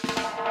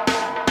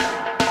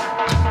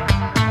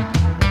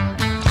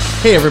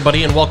Hey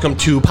everybody, and welcome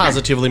to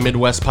Positively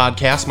Midwest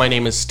Podcast. My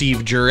name is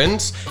Steve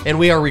Jurens, and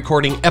we are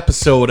recording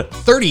episode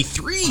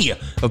 33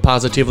 of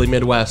Positively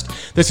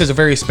Midwest. This is a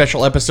very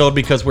special episode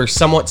because we're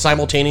somewhat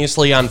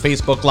simultaneously on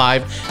Facebook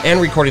Live and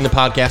recording the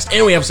podcast,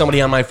 and we have somebody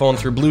on my phone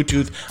through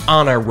Bluetooth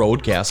on our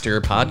Roadcaster,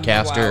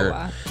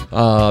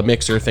 podcaster,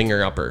 mixer,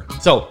 thinger upper.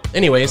 So,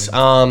 anyways,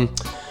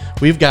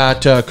 we've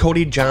got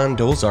Cody John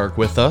Dozark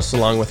with us,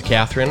 along with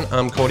Catherine.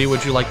 Cody,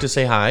 would you like to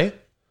say hi?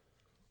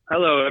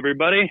 Hello,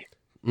 everybody.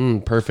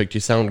 Perfect. You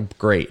sound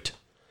great.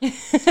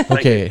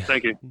 Okay.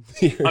 Thank you.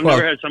 I've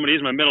never had somebody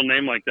use my middle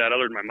name like that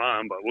other than my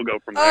mom, but we'll go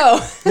from there.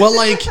 Well,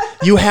 like,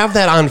 you have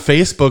that on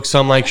Facebook, so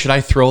I'm like, should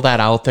I throw that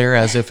out there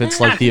as if it's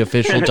like the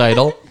official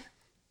title?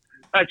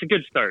 That's a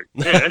good start.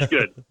 Yeah, that's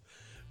good.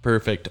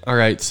 Perfect. All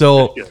right.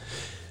 So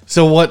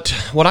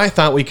what I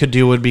thought we could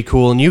do would be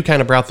cool, and you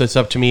kind of brought this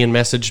up to me and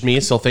messaged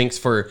me, so thanks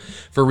for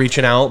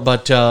reaching out.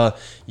 But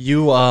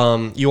you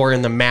are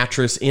in the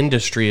mattress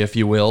industry, if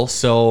you will.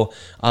 So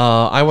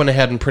I went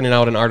ahead and printed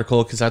out an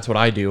article because that's what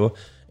I do,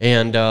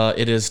 and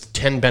it is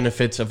 10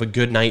 benefits of a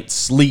good night's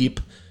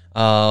sleep.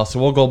 So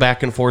we'll go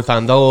back and forth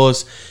on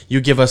those. You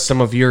give us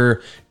some of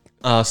your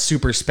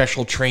super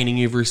special training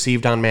you've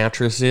received on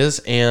mattresses,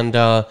 and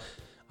you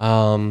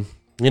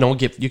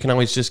can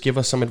always just give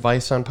us some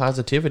advice on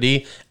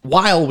positivity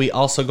while we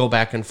also go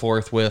back and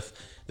forth with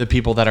the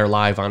people that are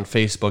live on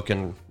Facebook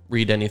and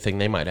read anything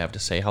they might have to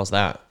say. How's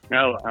that?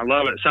 I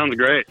love it. Sounds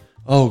great.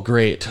 Oh,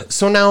 great.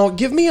 So now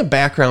give me a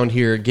background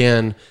here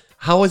again.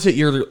 How is it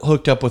you're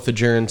hooked up with the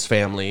Jurens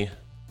family?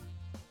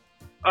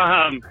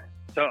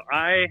 So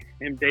I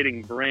am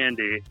dating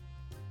Brandy,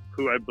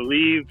 who I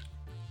believe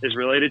is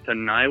related to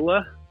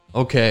Nyla.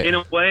 Okay. In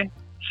a way.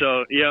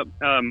 So, yep,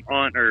 I'm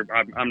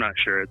not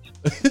sure.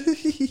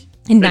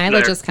 And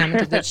Nyla just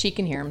commented that she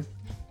can hear him.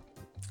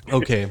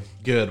 Okay,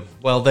 good.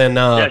 Well, then,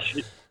 and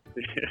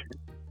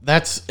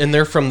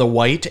they're from the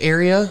White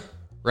area,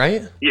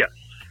 right? Yeah.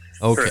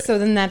 Okay. So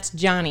then that's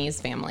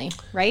Johnny's family,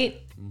 right?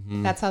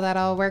 Mm-hmm. That's how that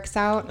all works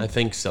out? I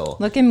think so.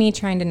 Look at me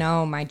trying to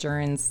know my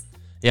Jurens.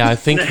 Yeah, I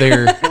think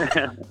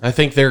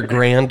their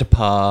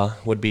grandpa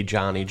would be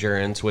Johnny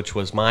Jurens, which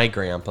was my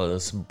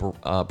grandpa's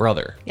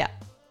brother. Yeah.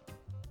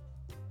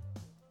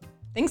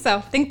 Think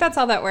so. Think that's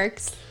how that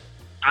works.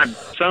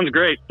 Sounds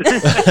great.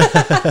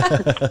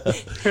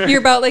 You're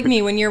about like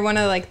me when you're one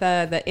of like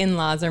the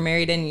in-laws are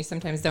married in, you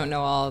sometimes don't know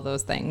all of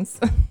those things.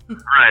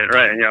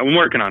 Right. Yeah, I'm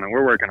working on it.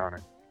 We're working on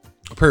it.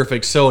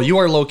 Perfect. So you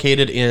are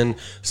located in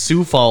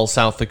Sioux Falls,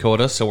 South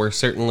Dakota. So we're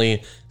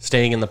certainly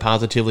staying in the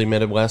Positively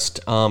Midwest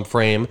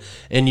frame.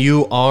 And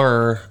you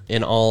are,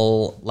 in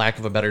all lack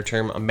of a better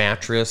term, a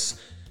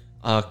mattress,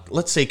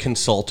 let's say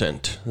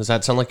consultant. Does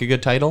that sound like a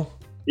good title?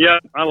 Yeah,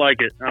 I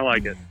like it.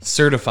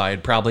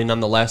 Certified, probably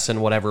nonetheless, in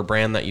whatever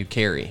brand that you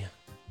carry.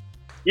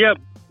 Yep,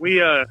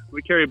 we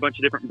carry a bunch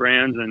of different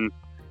brands, and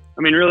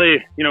I mean,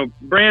 really,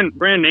 brand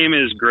name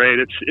is great.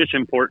 It's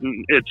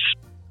important. It's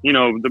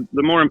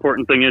the more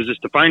important thing is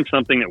to find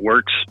something that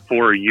works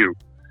for you,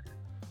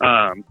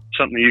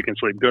 something that you can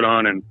sleep good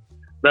on, and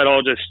that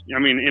all just,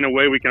 in a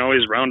way, we can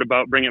always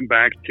roundabout bring it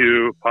back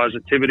to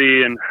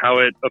positivity and how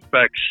it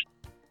affects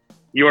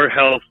your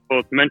health,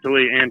 both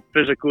mentally and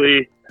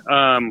physically.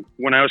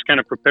 When I was kind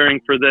of preparing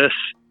for this,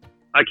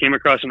 I came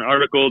across an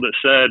article that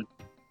said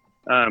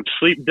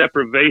sleep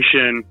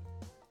deprivation,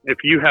 if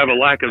you have a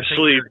lack of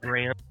sleep,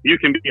 you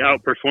can be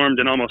outperformed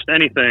in almost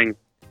anything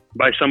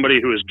by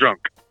somebody who is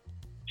drunk.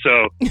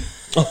 So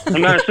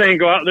I'm not saying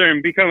go out there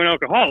and become an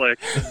alcoholic,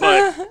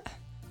 but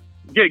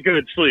get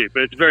good sleep.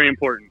 It's very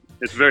important.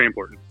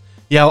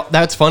 Yeah,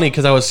 that's funny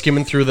because I was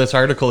skimming through this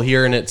article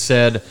here and it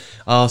said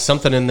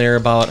something in there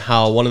about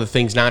how one of the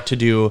things not to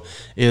do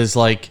is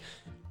like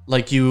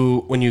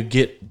when you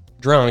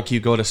get drunk, you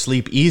go to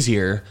sleep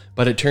easier,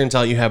 but it turns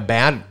out you have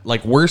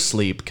worse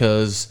sleep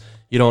because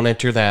you don't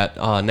enter that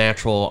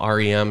natural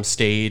REM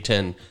state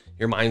and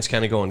your mind's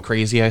kind of going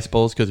crazy, I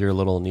suppose, because you're a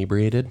little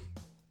inebriated.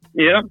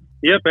 Yeah.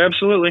 Yep.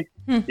 Absolutely.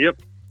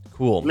 Yep.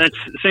 Cool. And that's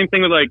the same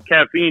thing with like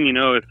caffeine.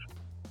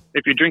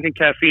 If you're drinking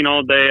caffeine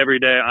all day, every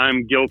day,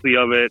 I'm guilty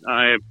of it.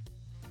 I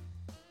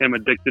am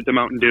addicted to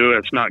Mountain Dew.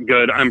 It's not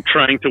good. I'm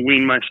trying to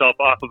wean myself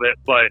off of it,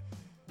 but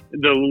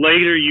the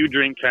later you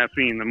drink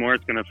caffeine, the more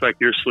it's going to affect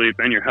your sleep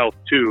and your health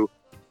too.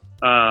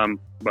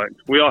 But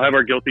we all have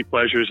our guilty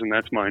pleasures, and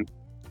that's mine.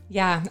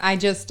 Yeah, I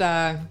just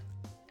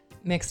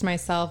mixed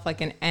myself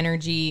like an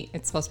energy.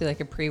 It's supposed to be like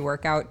a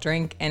pre-workout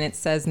drink, and it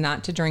says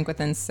not to drink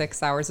within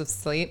 6 hours of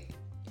sleep.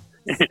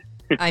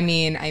 I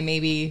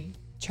maybe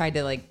tried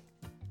to like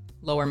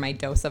lower my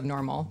dose of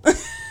normal,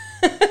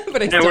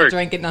 but I still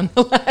drank it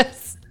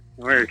nonetheless.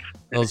 It works.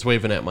 I was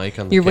waving at Mike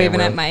on the You're camera.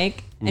 waving at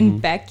Mike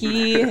and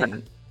Becky.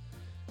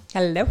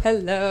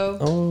 Hello.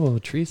 Oh,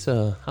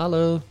 Teresa.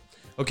 Hello.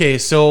 Okay,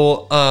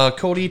 so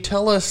Cody,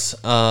 tell us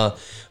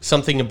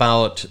something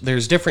about,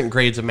 there's different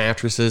grades of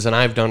mattresses, and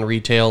I've done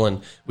retail,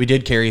 and we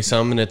did carry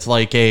some, and it's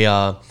like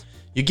you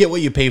get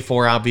what you pay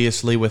for,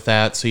 obviously, with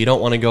that, so you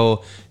don't want to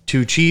go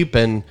too cheap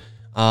and,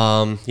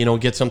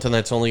 get something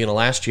that's only going to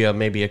last you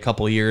maybe a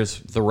couple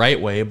years the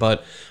right way,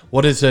 but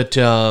what is it,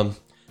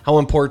 how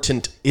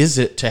important is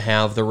it to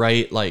have the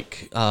right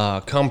like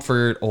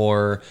comfort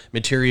or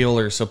material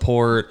or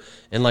support,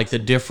 and like the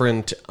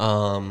different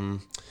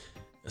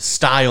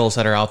styles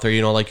that are out there,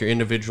 you know, like your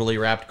individually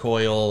wrapped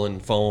coil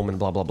and foam and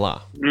blah blah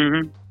blah.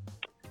 Mm-hmm.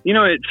 You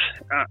know, it's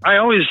I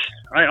always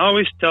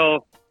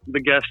tell the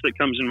guest that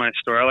comes in my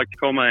store, I like to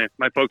call my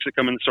folks that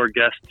come in the store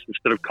guests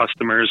instead of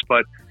customers,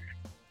 but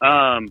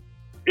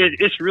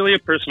it's really a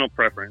personal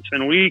preference,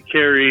 and we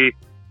carry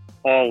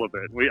all of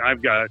it.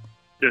 I've got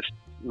just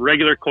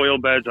regular coil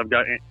beds, I've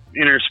got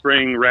inner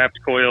spring wrapped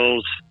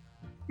coils,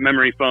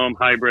 memory foam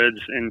hybrids,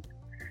 and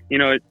you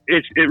know,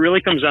 it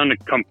really comes down to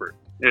comfort.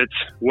 It's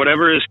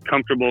whatever is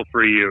comfortable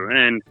for you.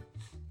 And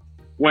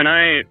when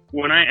I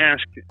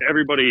ask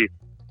everybody,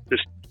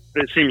 just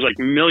it seems like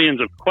millions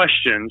of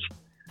questions,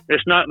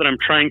 it's not that I'm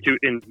trying to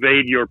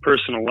invade your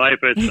personal life.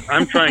 It's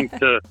I'm trying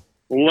to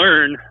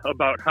learn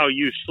about how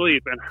you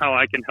sleep and how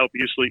I can help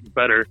you sleep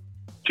better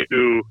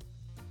to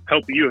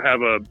help you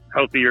have a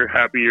healthier,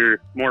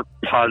 happier, more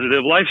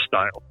positive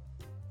lifestyle.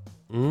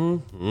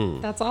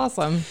 Mm-hmm. That's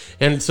awesome.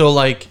 And so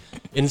like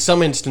in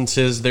some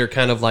instances, they're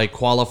kind of like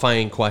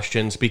qualifying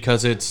questions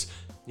because it's,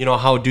 you know,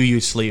 how do you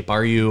sleep?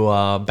 Are you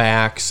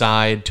back,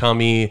 side,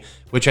 tummy?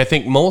 Which I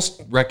think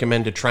most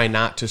recommend to try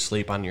not to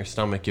sleep on your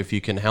stomach if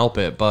you can help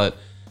it. But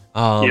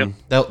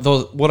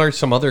what are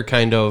some other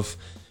kind of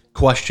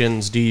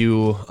questions do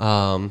you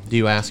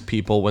ask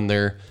people when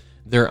they're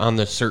on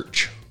the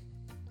search?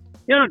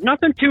 Yeah,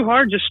 nothing too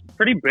hard, just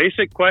pretty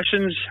basic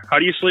questions. How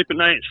do you sleep at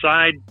night?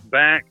 Side,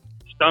 back,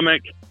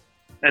 stomach.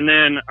 And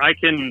then I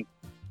can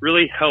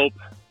really help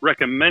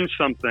recommend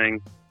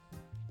something.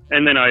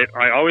 And then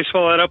I always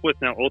follow that up with,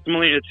 now,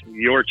 ultimately, it's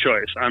your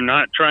choice. I'm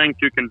not trying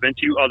to convince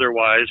you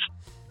otherwise.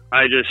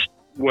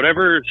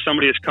 Whatever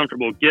somebody is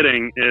comfortable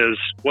getting is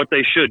what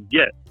they should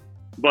get.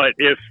 But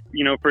if,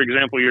 you know, for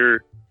example,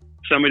 you're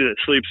somebody that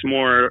sleeps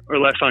more or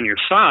less on your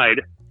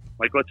side,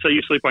 like let's say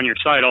you sleep on your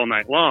side all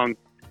night long,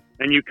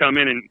 and you come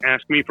in and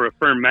ask me for a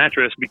firm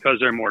mattress because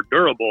they're more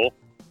durable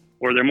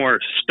or they're more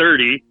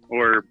sturdy,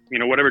 or, you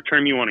know, whatever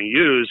term you want to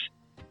use,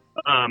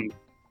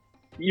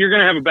 you're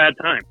going to have a bad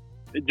time.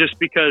 Just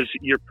because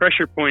your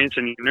pressure points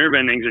and your nerve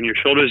endings and your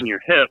shoulders and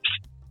your hips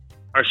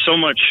are so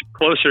much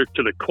closer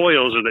to the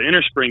coils or the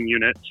inner spring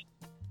units,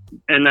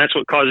 and that's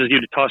what causes you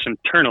to toss and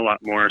turn a lot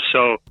more.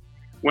 So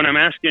when I'm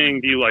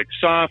asking, do you like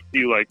soft, do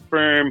you like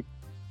firm,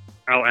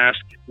 I'll ask,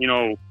 you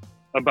know,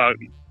 about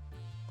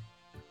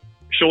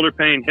shoulder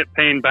pain, hip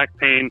pain, back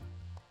pain,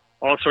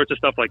 all sorts of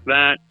stuff like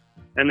that.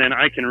 And then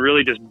I can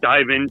really just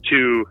dive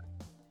into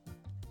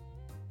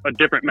a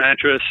different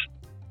mattress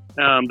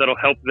that'll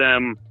help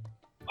them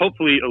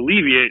hopefully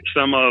alleviate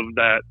some of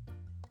that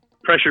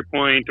pressure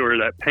point or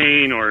that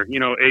pain or, you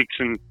know, aches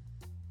and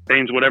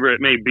pains, whatever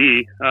it may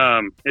be. I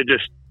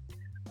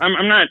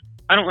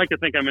don't like to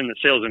think I'm in the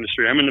sales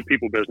industry. I'm in the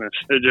people business.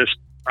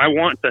 I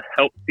want to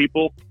help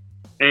people,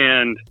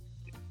 and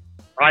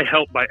I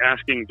help by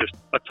asking just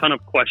a ton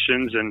of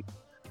questions and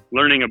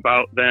learning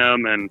about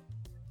them and,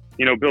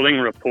 you know, building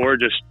rapport,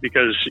 just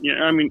because, you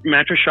know, I mean,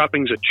 mattress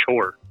shopping's a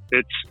chore.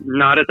 It's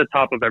not at the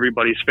top of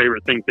everybody's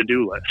favorite thing to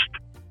do list.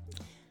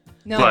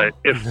 No. But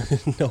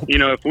if, Nope. you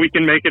know, if we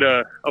can make it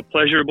a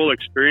pleasurable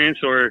experience,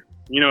 or,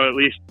 you know, at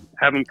least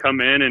have them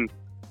come in, and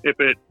if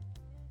it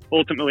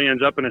ultimately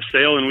ends up in a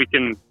sale and we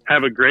can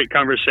have a great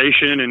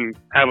conversation and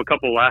have a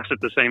couple laughs at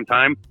the same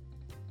time,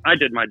 I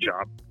did my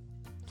job.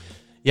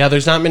 Yeah,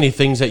 there's not many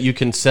things that you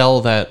can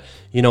sell that,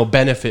 you know,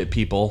 benefit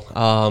people.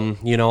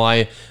 You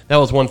know, that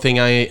was one thing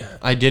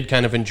I did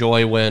kind of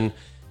enjoy when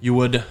you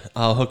would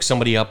hook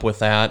somebody up with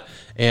that,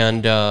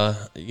 and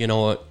you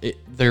know,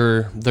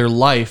 their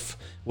life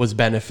was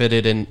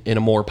benefited in a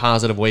more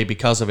positive way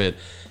because of it.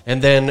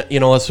 And then, you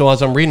know, so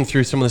as I'm reading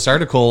through some of this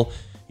article,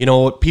 you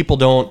know, we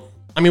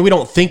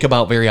don't think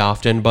about very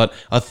often, but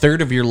a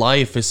third of your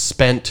life is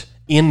spent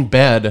in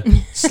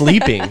bed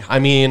sleeping. I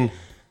mean,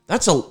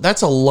 that's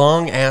a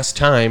long ass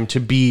time to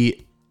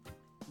be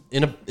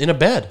in a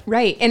bed.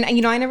 Right. And,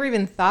 you know, I never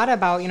even thought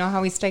about, you know,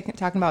 how we start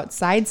talking about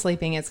side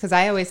sleeping. It's because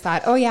I always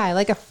thought, oh yeah, I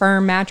like a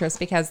firm mattress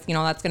because, you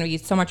know, that's going to be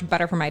so much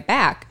better for my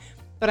back.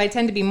 But I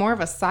tend to be more of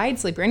a side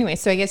sleeper anyway.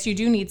 So I guess you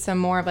do need some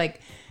more of like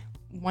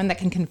one that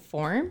can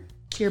conform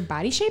to your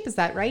body shape. Is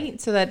that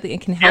right? So that it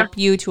can help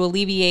you to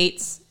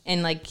alleviate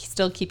and like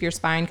still keep your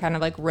spine kind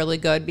of like really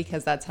good,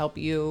 because that's help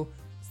you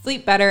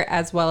sleep better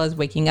as well as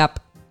waking up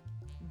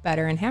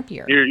better and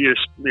happier.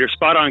 You're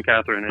spot on,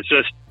 Catherine. It's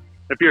just,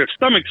 if you're a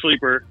stomach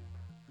sleeper,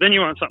 then you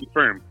want something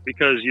firm,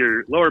 because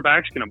your lower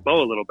back's going to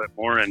bow a little bit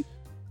more, and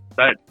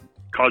that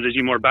causes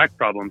you more back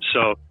problems.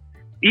 So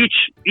each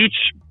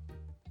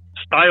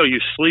style you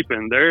sleep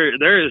in,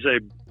 there is a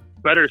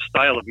better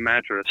style of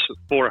mattress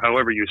for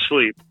however you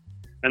sleep.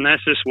 And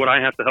that's just what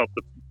I have to help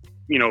the,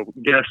 you know,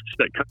 guests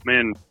that come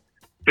in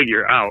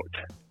figure out.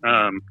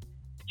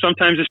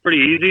 Sometimes it's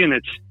pretty easy, and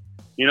it's,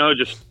 you know,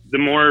 just the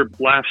more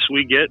laughs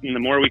we get and the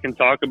more we can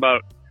talk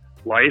about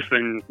life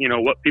and, you know,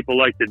 what people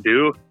like to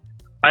do.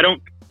 I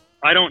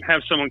don't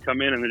have someone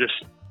come in and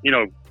just, you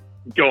know,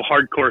 go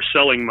hardcore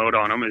selling mode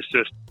on them. It's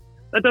just,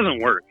 that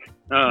doesn't work.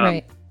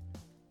 Right.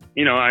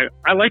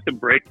 I like to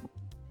break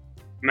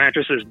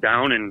mattresses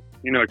down and,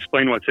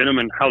 explain what's in them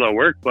and how they'll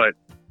work. But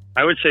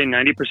I would say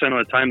 90%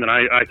 of the time that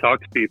I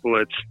talk to people,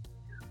 it's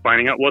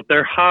finding out what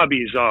their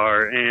hobbies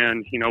are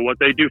and, what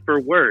they do for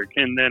work.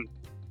 And then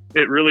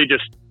it really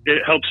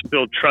it helps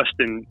build trust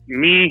in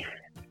me,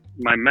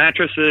 my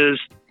mattresses,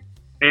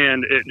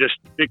 and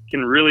it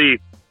can really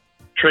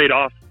trade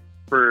off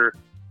for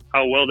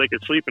how well they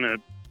could sleep in a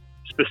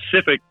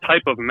specific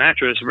type of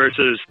mattress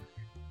versus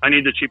I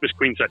need the cheapest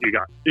queen set you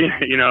got,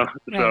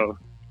 so.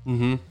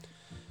 Mm-hmm.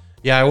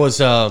 Yeah, I was,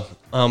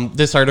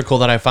 this article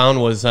that I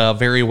found was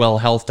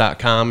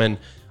verywellhealth.com, and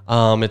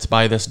it's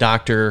by this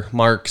Dr.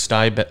 Mark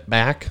Steinbach,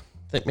 I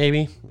think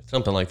maybe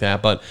something like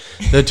that. But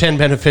the 10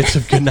 benefits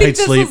of good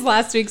night's sleep. This was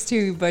last week's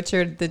too. We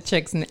butchered the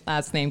chick's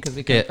last name because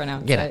we couldn't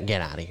pronounce it.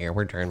 Get out of here.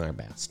 We're trying our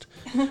best.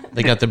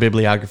 They got the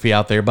bibliography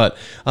out there. But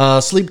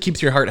sleep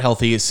keeps your heart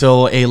healthy.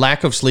 So a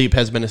lack of sleep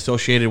has been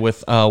associated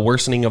with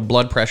worsening of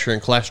blood pressure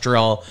and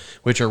cholesterol,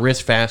 which are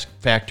risk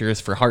factors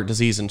for heart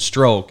disease and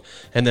stroke.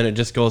 And then it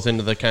just goes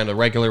into the kind of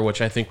regular,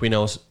 which I think we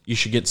know you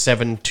should get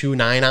 7 to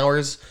 9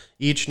 hours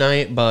each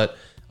night. But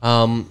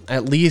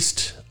at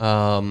least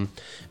 9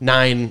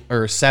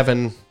 or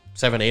 7,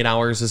 8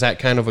 hours. Is that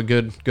kind of a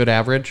good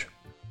average?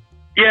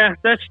 Yeah,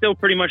 that's still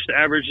pretty much the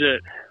average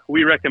that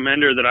we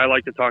recommend or that I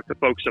like to talk to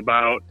folks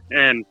about.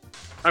 And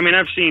I mean,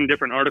 I've seen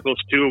different articles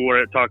too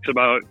where it talks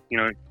about,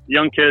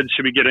 young kids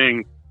should be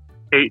getting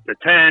 8 to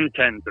 10,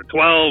 10 to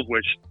 12,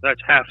 which that's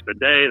half the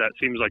day. That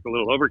seems like a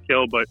little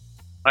overkill, but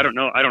I don't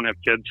know. I don't have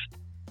kids,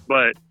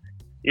 but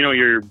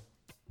your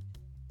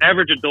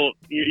average adult,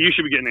 you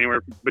should be getting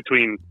anywhere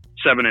between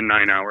 7 and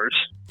 9 hours.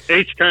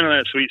 8's kind of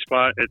that sweet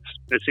spot. It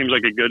seems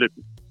like a good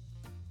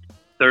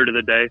third of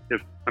the day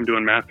if I'm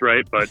doing math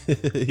right, but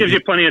gives you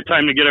plenty of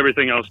time to get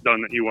everything else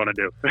done that you want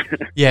to do.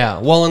 Yeah,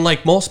 well, and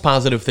like most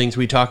positive things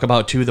we talk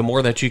about too, the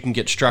more that you can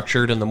get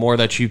structured and the more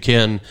that you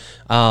can,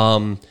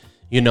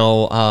 you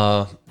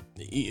got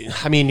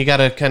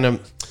to kind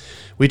of,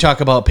 we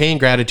talk about paying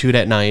gratitude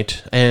at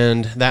night,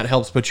 and that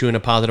helps put you in a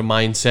positive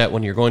mindset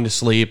when you're going to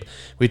sleep.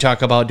 We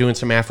talk about doing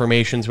some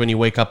affirmations when you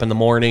wake up in the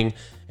morning,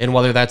 and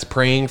whether that's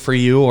praying for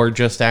you or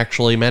just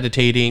actually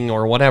meditating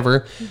or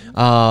whatever,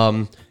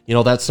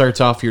 that starts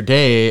off your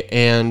day.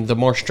 And the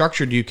more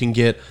structured you can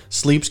get,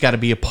 sleep's got to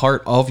be a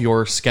part of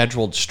your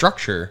scheduled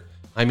structure.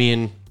 I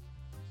mean,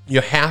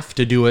 you have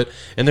to do it.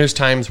 And there's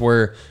times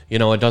where,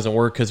 it doesn't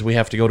work because we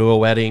have to go to a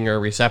wedding or a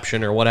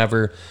reception or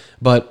whatever.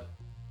 But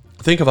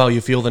think of how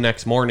you feel the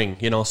next morning,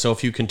 so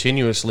if you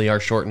continuously are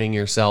shortening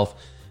yourself,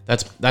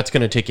 that's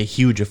going to take a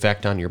huge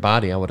effect on your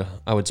body. I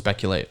would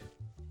speculate.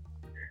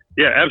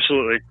 Yeah,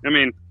 absolutely. I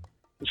mean,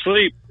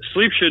 sleep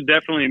should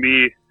definitely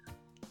be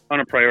on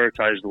a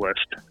prioritized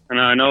list. And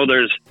I know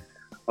there's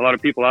a lot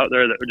of people out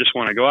there that just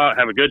want to go out,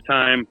 have a good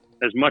time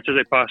as much as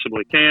they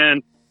possibly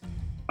can.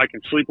 I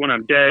can sleep when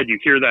I'm dead. You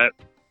hear that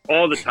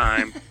all the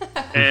time.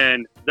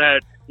 And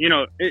that,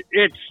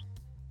 it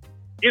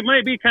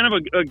might be kind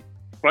of a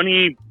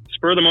funny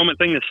spur of the moment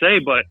thing to say,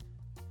 but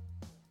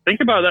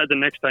think about that the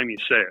next time you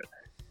say it.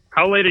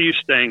 How late are you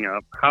staying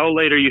up? How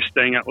late are you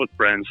staying out with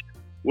friends?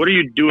 What are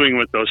you doing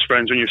with those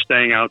friends when you're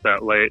staying out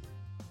that late?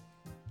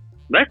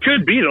 That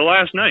could be the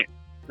last night.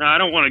 Now, I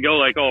don't want to go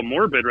like all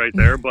morbid right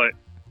there, but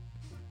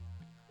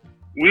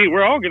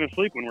we're all going to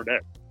sleep when we're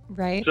dead.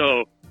 Right.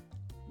 So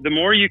the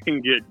more you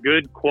can get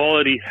good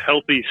quality,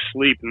 healthy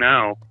sleep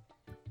now,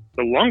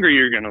 the longer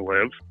you're going to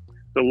live,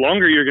 the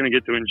longer you're going to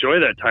get to enjoy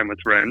that time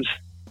with friends.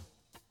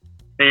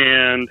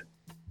 And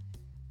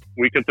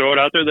we could throw it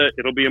out there that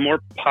it'll be a more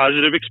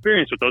positive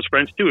experience with those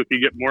friends too if you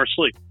get more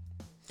sleep.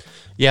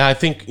 Yeah, I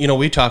think,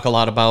 we talk a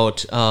lot about,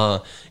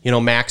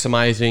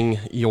 maximizing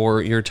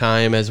your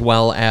time as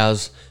well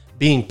as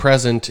being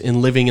present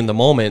and living in the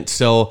moment.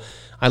 So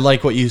I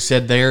like what you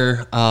said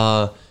there.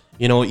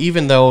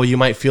 Even though you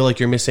might feel like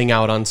you're missing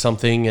out on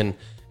something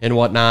and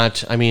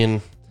whatnot, I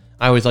mean,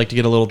 I always like to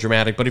get a little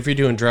dramatic, but if you're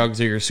doing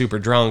drugs or you're super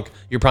drunk,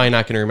 you're probably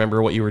not going to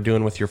remember what you were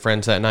doing with your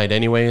friends that night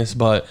anyways.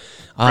 But,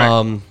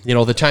 right.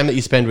 The time that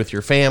you spend with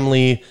your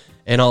family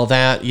and all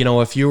that,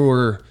 if you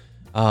were,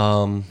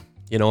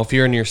 if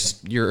you're in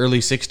your early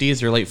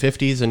 60s or late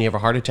 50s and you have a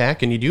heart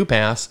attack and you do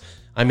pass,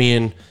 I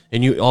mean,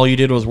 and all you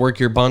did was work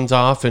your buns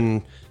off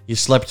and you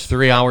slept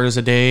 3 hours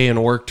a day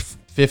and worked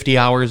 50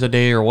 hours a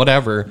day or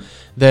whatever,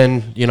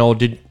 then,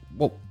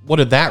 what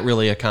did that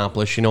really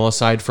accomplish,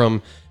 aside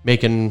from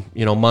making,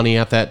 money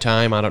at that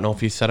time? I don't know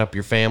if you set up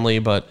your family,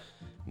 but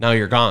now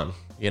you're gone,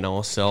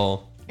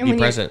 so be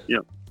present.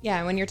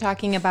 Yeah, when you're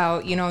talking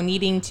about,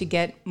 needing to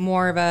get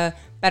more of a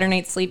better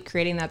night's sleep,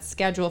 creating that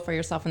schedule for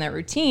yourself and that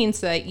routine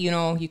so that,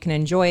 you can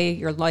enjoy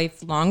your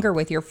life longer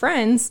with your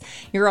friends,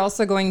 you're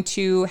also going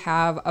to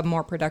have a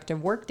more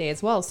productive work day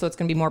as well. So it's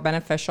going to be more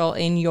beneficial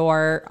in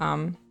your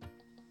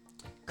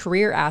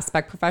career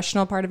aspect,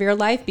 professional part of your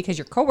life, because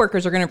your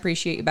coworkers are going to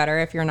appreciate you better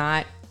if you're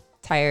not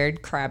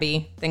tired,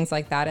 crabby, things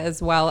like that,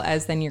 as well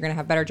as then you're going to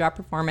have better job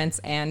performance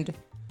and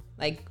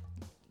like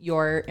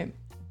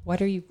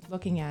what are you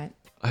looking at?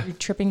 You're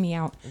tripping me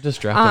out. I'm just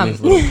dropping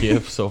these little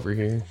gifts over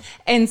here.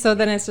 And so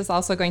then it's just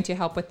also going to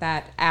help with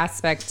that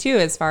aspect too,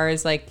 as far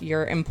as like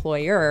your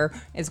employer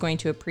is going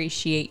to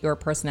appreciate your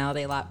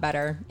personality a lot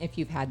better if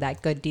you've had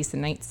that good,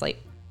 decent night's sleep.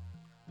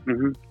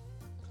 Mm-hmm.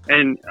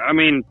 And I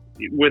mean,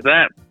 with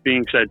that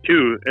being said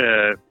too,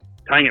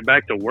 tying it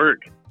back to work,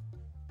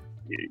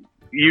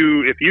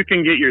 if you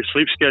can get your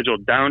sleep schedule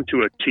down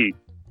to a T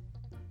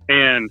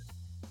and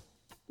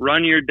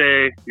run your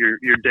day,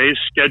 your day's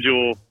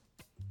schedule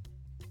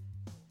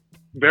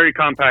very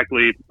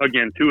compactly,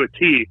 again, to a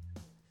T.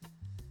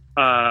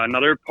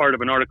 Another part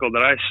of an article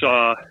that I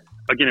saw,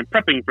 again, in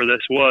prepping for this,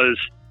 was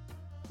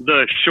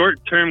the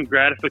short-term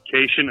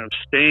gratification of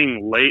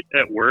staying late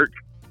at work.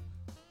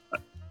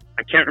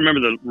 I can't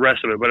remember the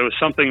rest of it, but it was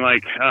something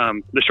like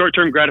the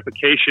short-term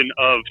gratification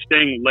of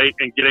staying late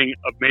and getting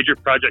a major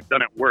project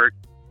done at work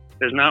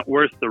is not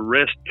worth the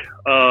risk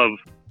of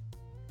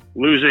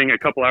losing a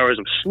couple hours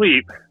of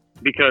sleep,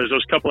 because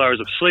those couple hours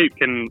of sleep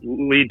can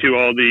lead to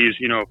all these,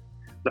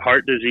 the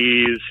heart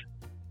disease,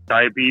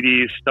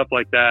 diabetes, stuff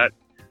like that.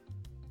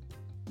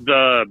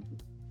 The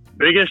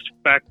biggest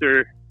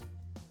factor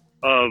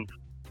of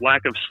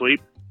lack of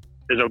sleep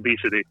is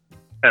obesity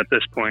at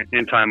this point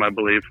in time, I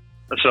believe.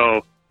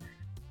 So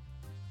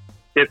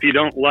if you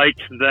don't like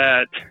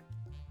that,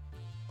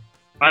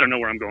 I don't know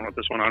where I'm going with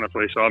this one,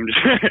 honestly. So I'm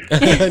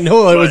just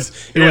no, it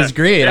was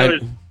great.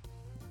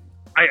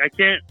 I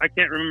can't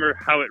remember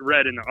how it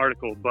read in the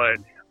article, but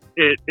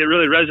it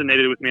really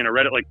resonated with me, and I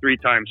read it like 3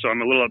 times, so I'm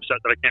a little upset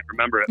that I can't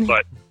remember it.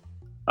 But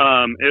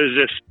it was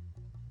just,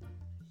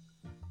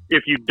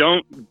 if you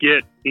don't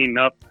get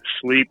enough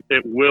sleep,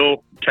 it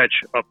will catch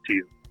up to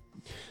you.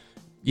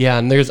 Yeah,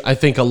 and there's, I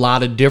think, a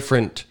lot of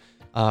different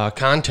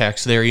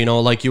contexts there.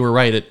 Like you were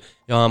right,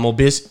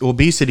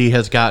 obesity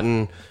has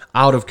gotten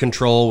out of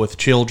control with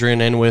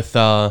children and with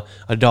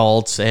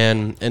adults,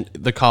 and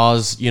the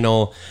cause,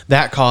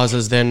 that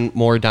causes then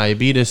more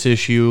diabetes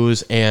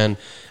issues and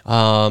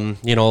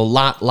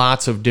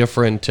lots of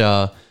different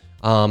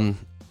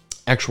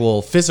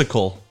actual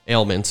physical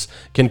ailments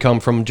can come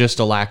from just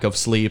a lack of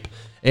sleep.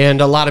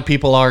 And a lot of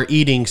people are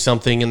eating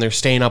something and they're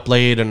staying up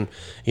late, and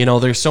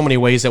there's so many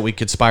ways that we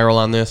could spiral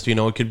on this.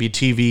 It could be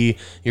TV,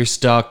 you're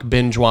stuck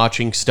binge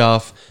watching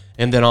stuff,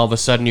 and then all of a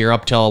sudden you're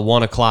up till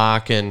 1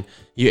 o'clock and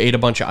you ate a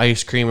bunch of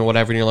ice cream or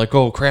whatever, and you're like,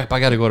 oh crap, I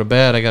got to go to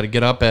bed. I got to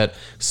get up at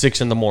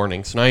 6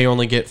 a.m. So now you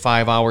only get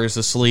 5 hours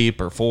of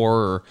sleep or 4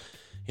 or,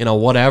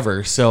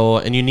 whatever. So,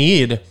 and you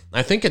need,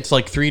 I think it's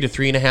like 3 to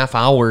 3.5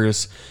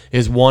 hours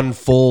is one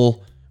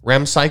full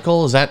REM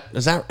cycle. Is that,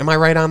 am I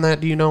right on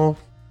that? Do you know?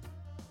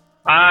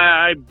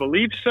 I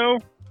believe so.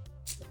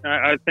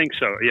 I think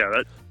so.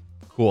 Yeah.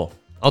 Cool.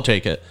 I'll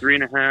take it.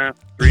 3.5.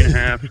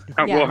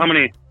 Yeah. Well, how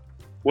many,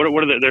 what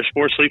are there's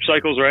 4 sleep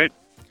cycles, right?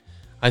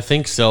 I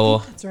think so.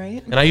 That's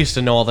right. And I used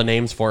to know all the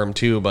names for them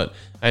too, but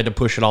I had to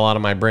push it all out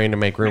of my brain to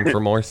make room for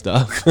more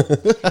stuff. Well,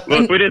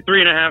 if we did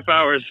 3.5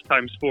 hours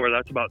times 4,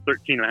 that's about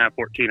 13.5,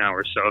 14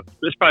 hours. So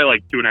it's probably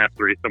like 2.5,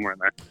 3, somewhere in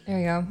there. There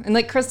you go. And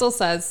like Crystal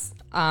says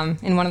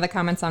in one of the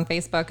comments on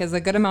Facebook, is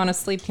a good amount of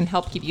sleep can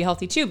help keep you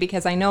healthy too,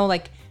 because I know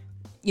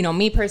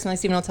me personally,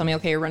 Stephen will tell me,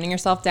 okay, you're running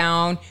yourself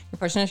down, you're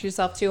pushing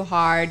yourself too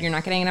hard, you're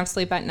not getting enough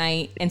sleep at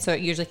night. And so it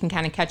usually can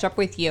kind of catch up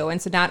with you.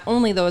 And so not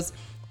only those,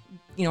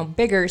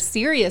 bigger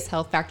serious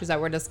health factors that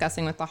we're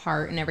discussing with the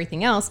heart and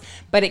everything else,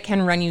 but it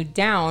can run you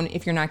down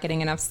if you're not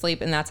getting enough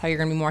sleep. And that's how you're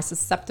going to be more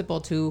susceptible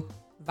to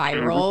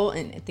viral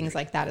and things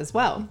like that as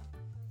well.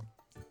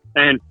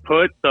 And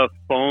put the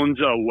phones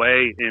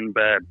away in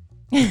bed.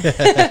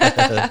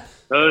 The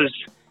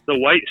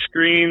white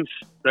screens,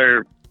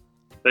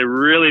 they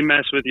really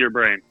mess with your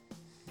brain.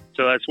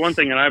 So that's one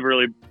thing that I've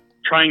really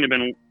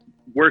been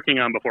working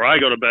on before I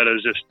go to bed,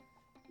 is just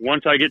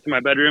once I get to my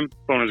bedroom,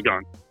 phone is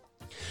gone.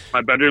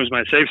 My bedroom is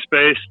my safe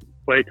space.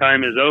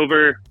 Playtime is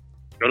over.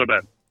 Go to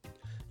bed.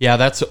 Yeah,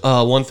 that's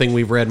one thing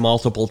we've read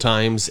multiple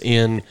times.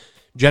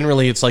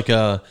 Generally, it's like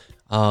a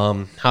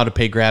how to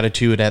pay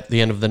gratitude at the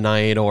end of the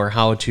night, or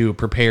how to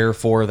prepare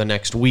for the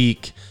next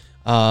week.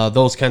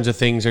 Those kinds of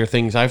things are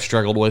things I've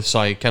struggled with, so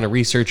I kind of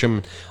research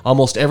them.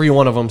 Almost every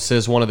one of them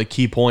says one of the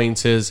key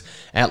points is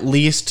at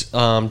least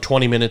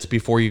 20 minutes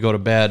before you go to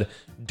bed,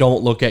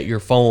 don't look at your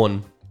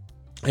phone,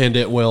 and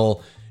it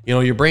will...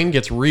 your brain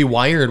gets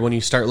rewired when you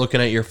start looking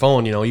at your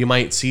phone. You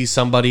might see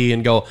somebody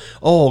and go,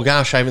 oh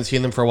gosh, I haven't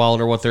seen them for a while,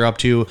 or what they're up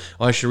to.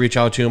 Oh, I should reach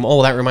out to them.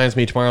 Oh, that reminds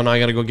me, tomorrow now I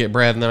got to go get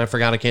bread, and then I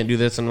forgot I can't do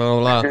this, and blah,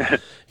 blah, blah.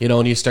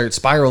 And you start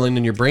spiraling,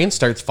 and your brain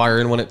starts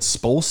firing when it's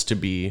supposed to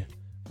be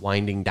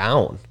winding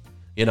down.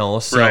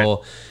 So right.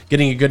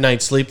 Getting a good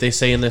night's sleep, they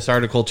say in this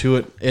article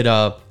too, it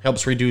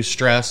helps reduce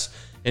stress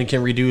and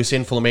can reduce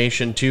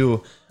inflammation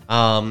too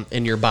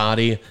in your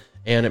body.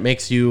 And it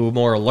makes you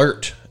more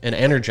alert and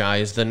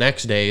energized the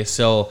next day.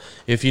 So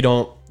if you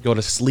don't go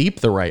to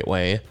sleep the right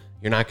way,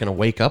 you're not going to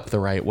wake up the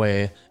right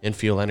way and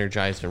feel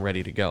energized and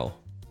ready to go.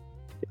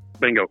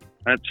 Bingo.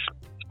 That's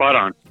spot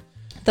on.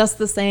 Thus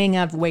the saying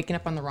of waking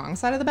up on the wrong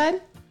side of the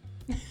bed.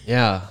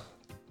 Yeah.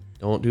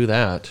 Don't do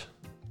that.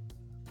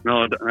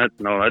 No,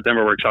 that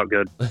never works out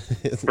good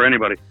for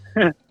anybody.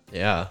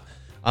 Yeah.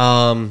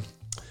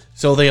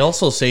 So they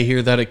also say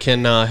here that it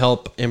can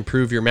help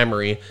improve your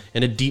memory,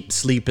 and a deep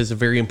sleep is a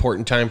very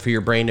important time for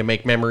your brain to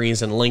make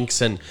memories and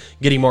links, and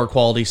getting more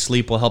quality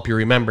sleep will help you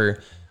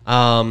remember.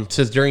 It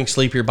says during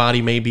sleep, your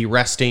body may be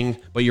resting,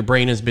 but your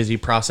brain is busy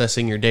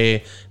processing your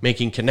day,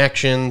 making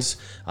connections,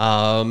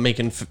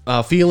 making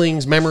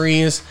feelings,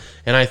 memories.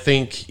 And I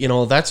think,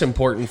 that's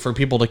important for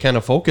people to kind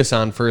of focus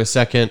on for a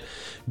second,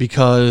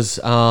 because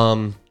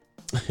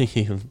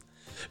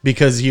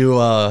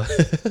you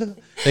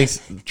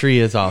thanks, tree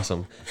is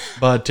awesome,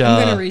 but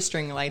I'm gonna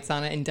restring lights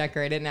on it and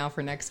decorate it now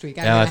for next week.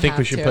 I think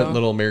we should put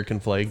little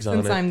American flags on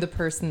it, since I'm the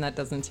person that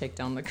doesn't take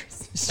down the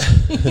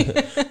Christmas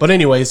tree. But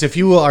anyways, if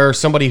you are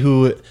somebody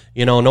who,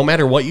 no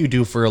matter what you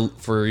do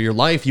for your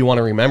life, you want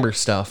to remember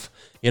stuff,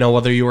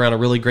 whether you were on a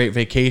really great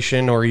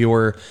vacation or you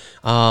were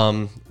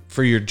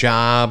for your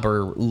job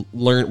or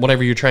learn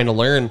whatever you're trying to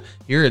learn,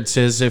 here it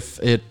says if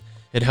it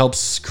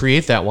helps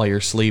create that while you're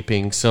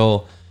sleeping.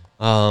 So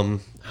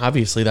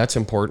obviously that's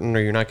important,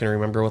 or you're not going to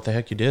remember what the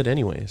heck you did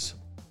anyways.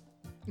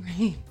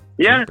 Right.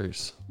 Yeah.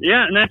 Sleepers.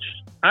 Yeah. And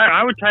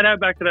I would tie that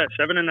back to that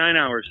 7 to 9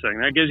 hours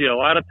thing. That gives you a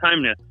lot of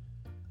time to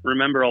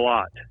remember a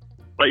lot.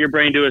 Let your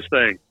brain do its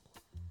thing.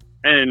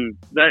 And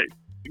that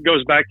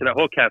goes back to that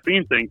whole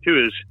caffeine thing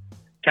too, is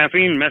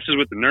caffeine messes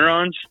with the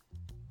neurons,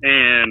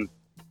 and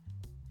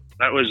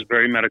that was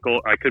very medical.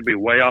 I could be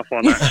way off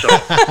on that. So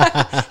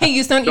hey,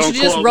 you should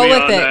just roll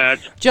with it. That.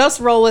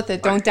 Just roll with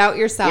it. Don't doubt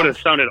yourself. Would have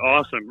sounded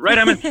awesome. Right,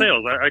 I'm in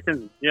sales. I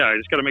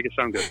just got to make it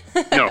sound good.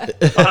 No.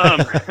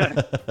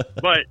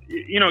 But,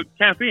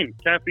 caffeine.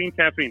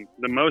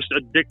 The most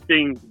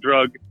addicting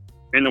drug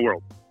in the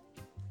world.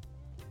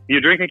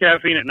 You drink a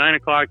caffeine at 9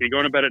 o'clock, you're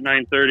going to bed at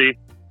 9:30.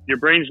 Your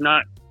brain's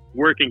not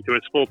working to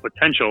its full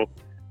potential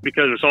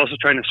because it's also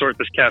trying to sort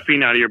this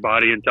caffeine out of your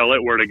body and tell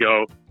it where to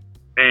go.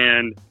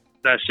 And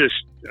that's just,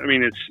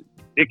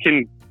 it's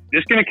going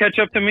to catch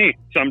up to me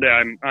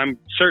someday. I'm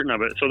certain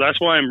of it. So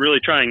that's why I'm really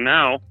trying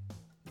now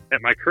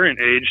at my current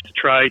age to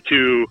try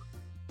to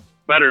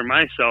better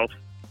myself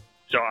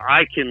so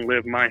I can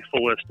live my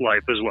fullest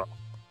life as well.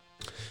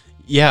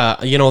 Yeah.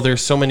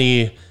 There's so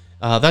many,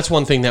 that's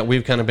one thing that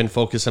we've kind of been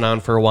focusing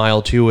on for a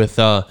while too, with,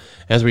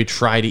 as we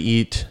try to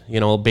eat,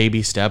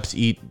 baby steps,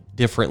 eat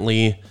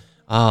differently,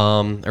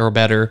 or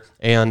better.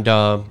 And,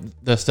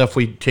 the stuff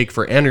we take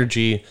for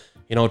energy,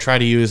 try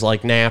to use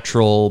like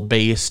natural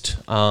based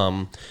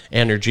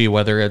energy,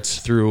 whether it's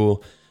through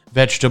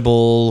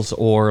vegetables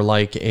or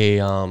like a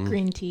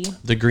green tea.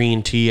 The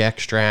green tea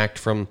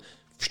extract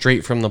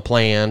straight from the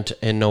plant,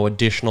 and no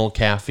additional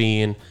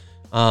caffeine.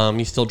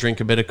 You still drink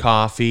a bit of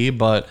coffee,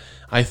 but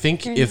I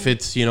think if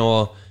it's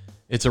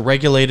it's a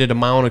regulated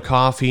amount of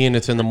coffee and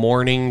it's in the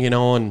morning,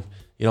 and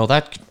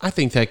that, I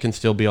think that can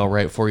still be all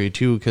right for you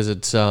too, because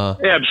it's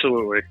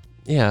absolutely.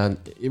 Yeah,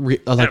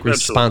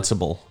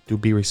 responsible.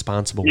 Be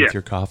responsible with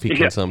your coffee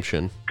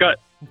consumption.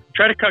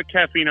 Try to cut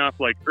caffeine off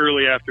like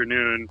early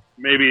afternoon.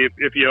 Maybe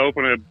if you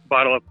open a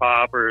bottle of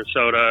pop or a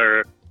soda,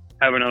 or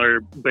have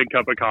another big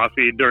cup of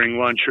coffee during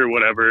lunch or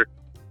whatever,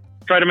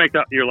 try to make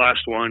that your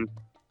last one.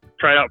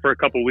 Try it out for a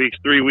couple weeks,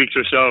 3 weeks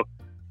or so.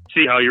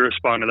 See how you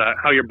respond to that,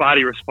 how your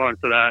body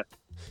responds to that.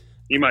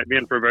 You might be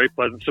in for a very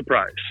pleasant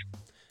surprise.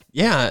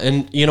 Yeah,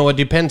 and it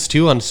depends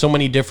too on so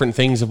many different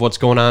things of what's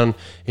going on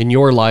in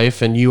your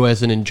life, and you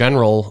as in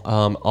general,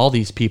 all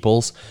these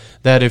people's,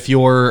 that if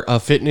you're a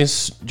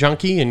fitness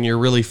junkie and you're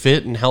really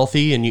fit and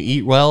healthy and you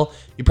eat well,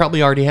 you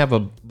probably already have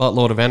a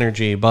buttload of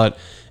energy. But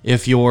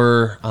if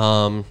you're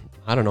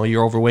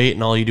you're overweight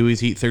and all you do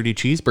is eat 30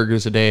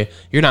 cheeseburgers a day,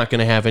 you're not going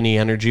to have any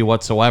energy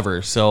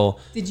whatsoever. So,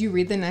 did you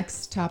read the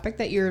next topic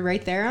that you're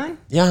right there on?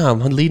 Yeah, I'm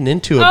leading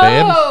into it,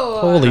 babe.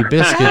 Holy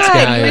biscuits,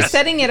 guys. You were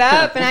setting it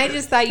up, and I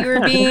just thought you were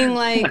being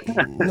like...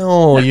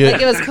 No,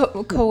 like it was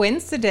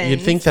coincidence.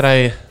 You'd think that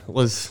I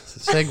was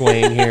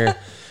segueing here.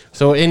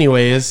 So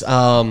anyways,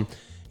 the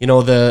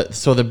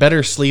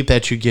better sleep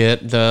that you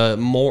get,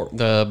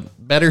 the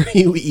better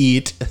you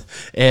eat,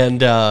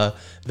 and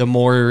the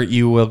more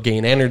you will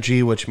gain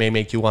energy, which may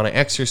make you want to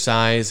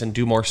exercise and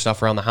do more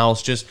stuff around the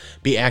house, just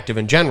be active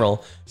in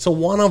general. So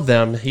one of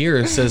them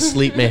here says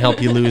sleep may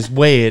help you lose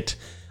weight.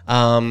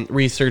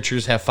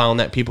 Researchers have found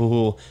that people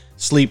who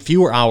sleep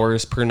fewer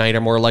hours per night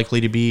are more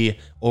likely to be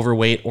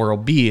overweight or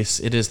obese.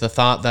 It is the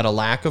thought that a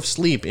lack of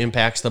sleep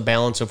impacts the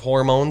balance of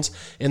hormones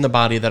in the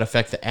body that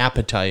affect the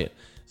appetite.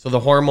 So the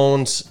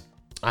hormones,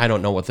 I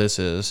don't know what this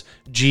is,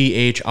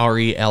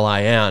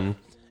 ghrelin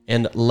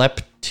and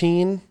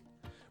leptin,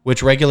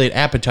 which regulate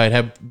appetite,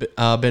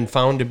 have been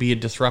found to be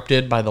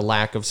disrupted by the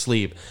lack of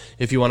sleep.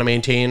 If you want to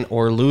maintain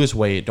or lose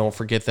weight, don't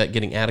forget that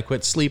getting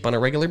adequate sleep on a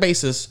regular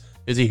basis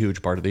is a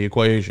huge part of the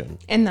equation.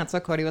 And that's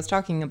what Cody was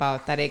talking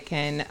about, that it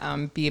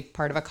can be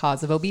part of a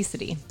cause of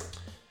obesity.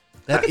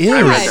 That is.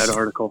 I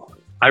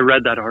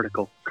read that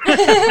article.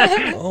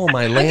 Oh,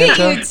 my Lanta. Look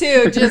at you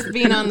two, just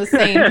being on the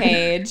same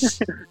page.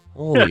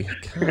 Holy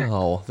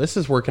cow. This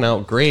is working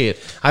out great.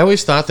 I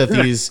always thought that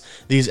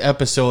these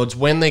episodes,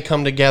 when they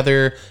come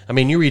together, I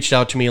mean, you reached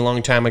out to me a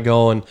long time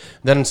ago, and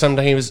then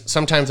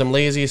sometimes I'm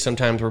lazy,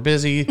 sometimes we're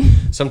busy,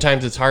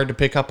 sometimes it's hard to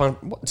pick up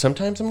on,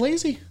 sometimes I'm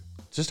lazy.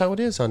 It's just how it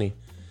is, honey.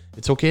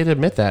 It's okay to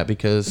admit that,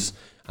 because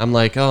I'm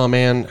like, oh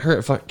man,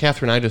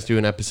 Catherine and I just do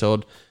an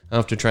episode. I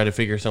have to try to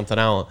figure something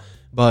out.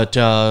 But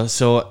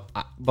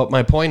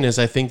my point is,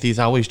 I think these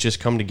always just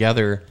come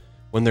together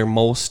when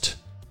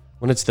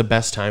it's the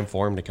best time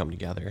for them to come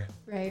together.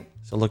 Right.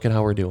 So look at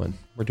how we're doing.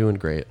 We're doing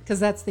great. Because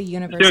that's the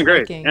universe doing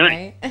great. working,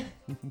 right?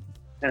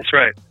 That's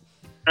right.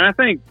 And I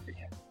think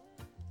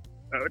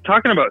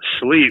talking about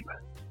sleep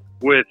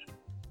with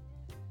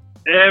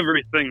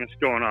everything that's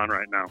going on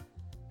right now,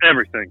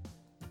 everything,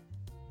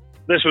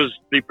 this was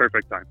the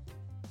perfect time.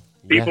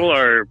 People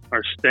are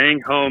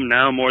staying home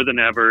now more than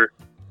ever.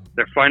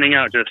 They're finding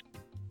out just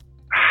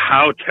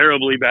how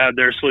terribly bad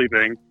they're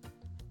sleeping.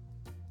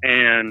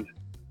 And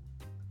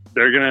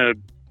they're going to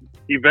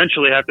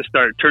eventually have to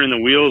start turning the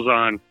wheels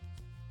on.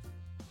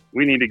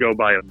 We need to go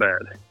buy a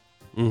bed.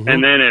 Mm-hmm.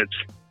 And then it's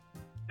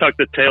tuck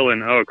the tail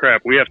in. Oh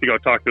crap. We have to go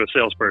talk to a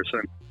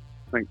salesperson.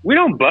 Like, we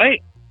don't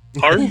bite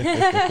hard,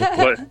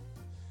 but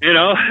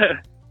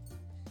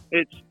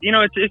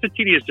it's a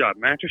tedious job.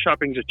 Mattress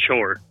shopping is a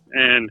chore.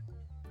 And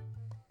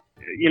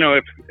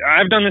if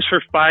I've done this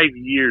for 5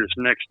 years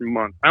next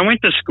month, I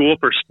went to school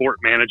for sport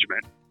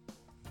management.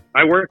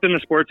 I worked in the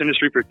sports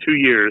industry for 2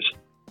 years.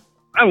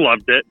 I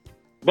loved it,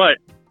 but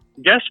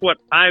guess what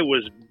I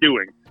was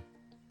doing?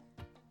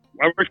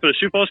 I worked for the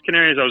Sioux Falls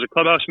Canaries. I was a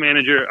clubhouse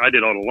manager. I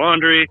did all the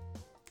laundry.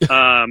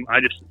 I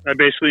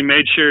basically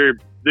made sure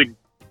the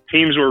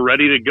teams were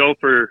ready to go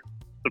for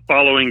the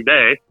following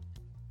day,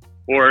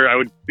 or I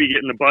would be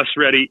getting the bus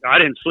ready. I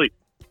didn't sleep.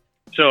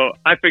 So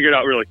I figured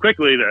out really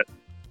quickly that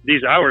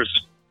these hours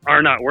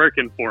are not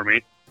working for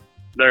me.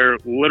 They're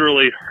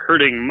literally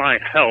hurting my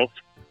health.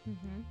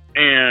 Mm-hmm.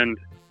 And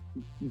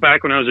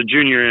back when I was a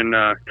junior in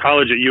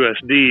college at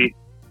USD,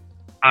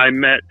 I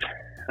met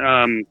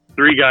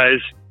 3 guys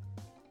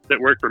that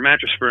worked for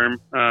Mattress Firm.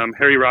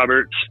 Harry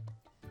Roberts,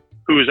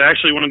 who was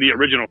actually one of the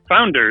original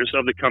founders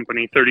of the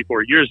company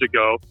 34 years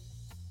ago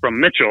from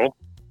Mitchell,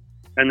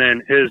 and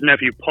then his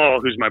nephew Paul,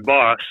 who's my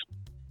boss,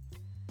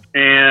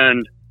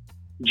 and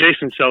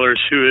Jason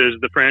Sellers, who is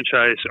the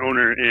franchise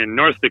owner in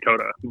North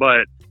Dakota.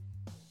 But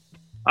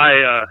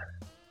I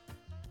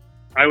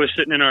was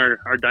sitting in our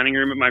dining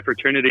room at my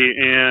fraternity,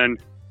 and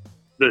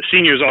the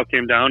seniors all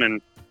came down,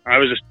 and I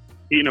was just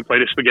eating a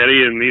plate of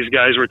spaghetti, and these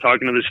guys were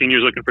talking to the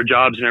seniors looking for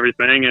jobs and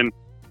everything. And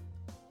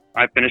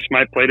I finished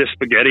my plate of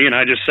spaghetti, and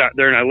I just sat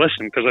there and I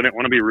listened, because I didn't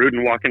want to be rude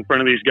and walk in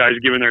front of these guys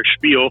giving their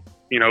spiel,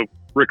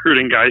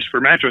 recruiting guys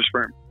for Mattress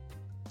Firm.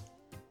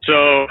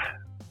 So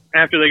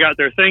after they got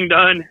their thing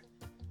done,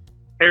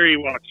 Harry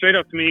walked straight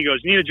up to me. He goes,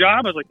 "You need a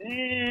job?" I was like,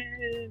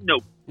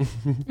 nope.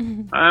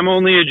 I'm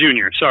only a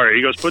junior. Sorry.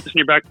 He goes, "Put this in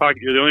your back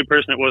pocket. You're the only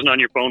person that wasn't on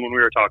your phone when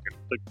we were talking."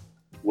 It's like,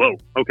 whoa,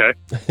 okay.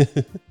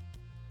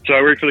 So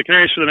I worked for the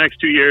Canaries for the next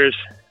 2 years.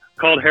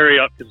 Called Harry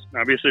up, because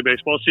obviously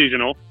baseball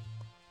seasonal.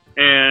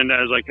 And I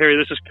was like, "Harry,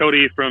 this is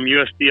Cody from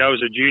USD. I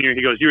was a junior."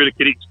 He goes, "You were the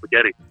kid eating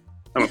spaghetti."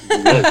 I'm like,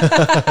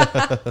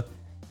 whoa.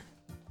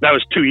 That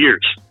was 2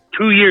 years.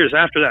 2 years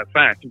after that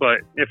fact. But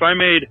if I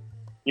made,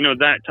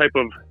 that type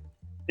of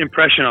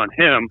impression on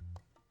him,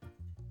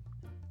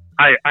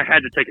 I had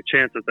to take a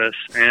chance at this.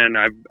 And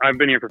I've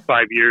been here for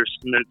 5 years.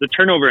 And the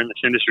turnover in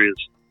this industry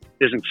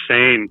is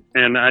insane.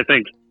 And I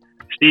think,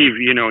 Steve,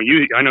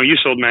 I know you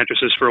sold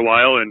mattresses for a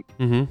while, and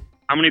mm-hmm.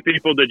 How many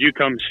people did you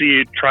come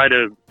see try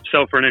to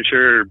sell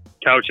furniture,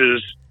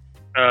 couches,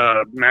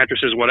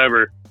 mattresses,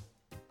 whatever?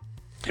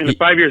 In the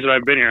 5 years that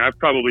I've been here, I've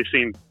probably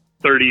seen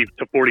 30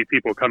 to 40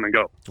 people come and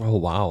go. Oh,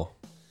 wow.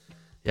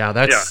 Yeah,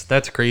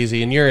 that's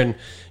crazy. And you're in,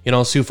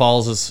 Sioux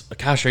Falls is,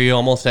 gosh, are you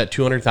almost at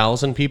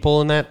 200,000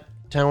 people in that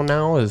town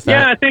now? Is that?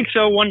 Yeah, I think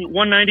so.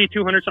 190,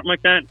 200, something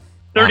like that.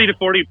 30 to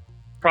 40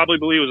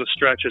 probably was a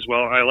stretch as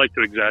well. I like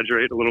to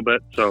exaggerate a little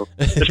bit. So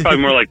it's probably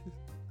more like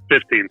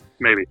 15,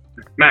 maybe,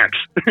 max.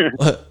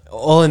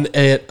 Well, and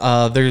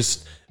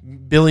there's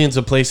billions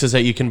of places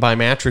that you can buy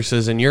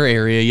mattresses in your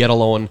area, yet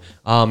alone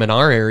in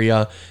our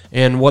area.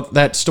 And what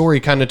that story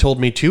kind of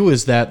told me too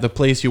is that the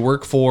place you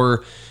work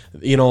for,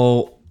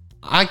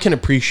 I can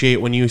appreciate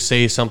when you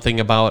say something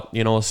about,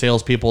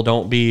 salespeople,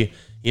 don't be,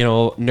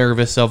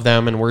 nervous of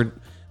them, and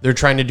they're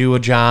trying to do a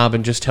job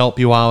and just help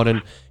you out.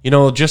 And,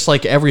 just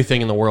like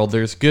everything in the world,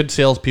 there's good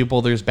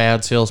salespeople, there's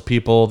bad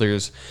salespeople,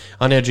 there's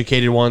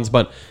uneducated ones.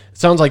 But it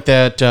sounds like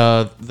that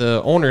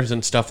the owners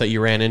and stuff that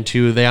you ran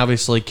into, they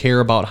obviously care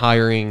about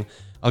hiring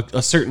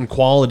a certain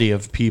quality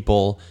of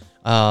people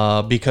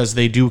because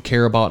they do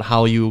care about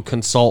how you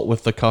consult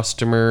with the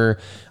customer,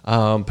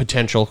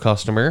 potential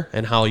customer,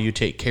 and how you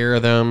take care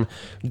of them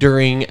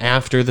during,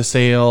 after the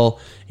sale,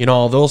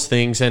 all those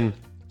things. And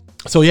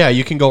so, yeah,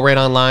 you can go right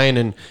online,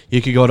 and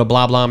you can go to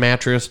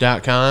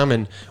blablabmattress.com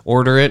and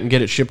order it and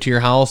get it shipped to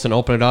your house and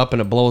open it up,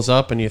 and it blows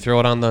up and you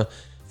throw it on the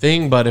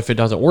thing. But if it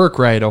doesn't work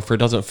right, or if it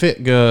doesn't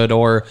fit good,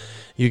 or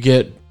you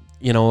get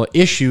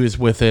issues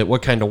with it,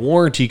 what kind of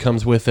warranty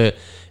comes with it.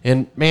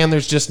 And man,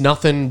 there's just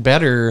nothing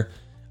better,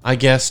 I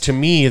guess, to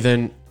me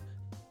than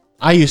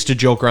I used to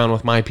joke around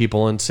with my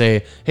people and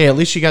say, hey, at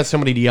least you got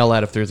somebody to yell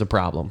at if there's a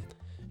problem,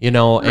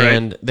 Right.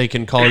 and they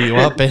can call you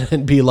up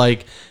and be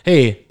like,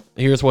 hey,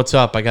 here's what's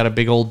up. I got a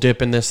big old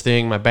dip in this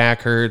thing. My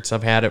back hurts.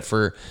 I've had it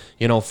for,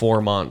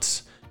 4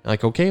 months.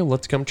 Like, okay,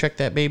 let's come check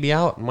that baby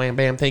out. And wham,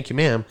 bam, thank you,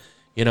 ma'am.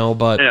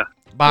 But Yeah.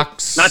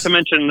 box. Not to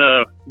mention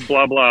the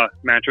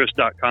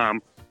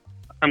blahblahmattress.com.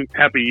 I'm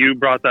happy you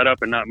brought that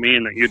up and not me,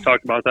 and that you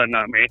talked about that and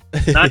not me.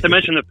 Not to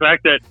mention the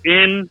fact that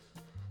in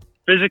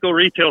physical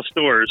retail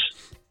stores,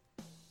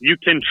 you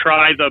can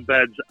try the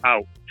beds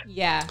out.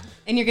 Yeah.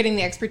 And you're getting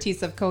the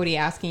expertise of Cody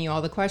asking you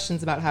all the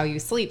questions about how you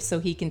sleep,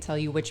 so he can tell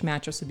you which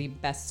mattress would be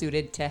best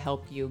suited to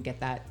help you get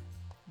that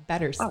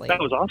better sleep. Oh, that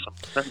was awesome.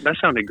 That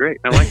sounded great.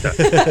 I like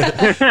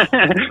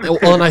that.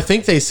 Well, and I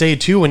think they say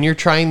too, when you're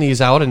trying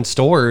these out in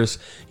stores,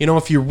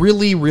 if you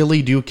really,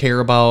 really do care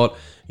about,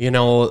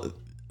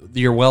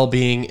 your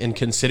well-being and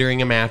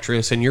considering a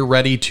mattress, and you're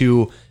ready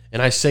to,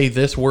 and I say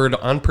this word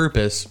on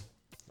purpose,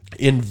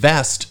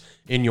 invest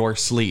in your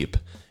sleep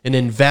and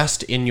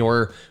invest in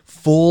your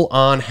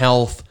full-on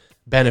health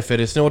benefit.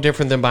 It's no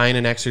different than buying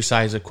an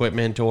exercise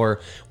equipment or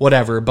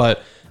whatever,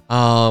 but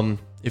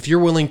if you're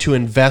willing to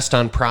invest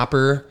on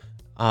proper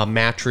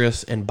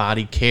mattress and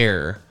body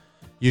care,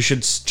 you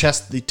should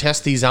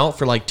test these out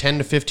for like 10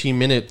 to 15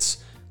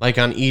 minutes, like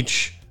on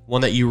each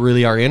one that you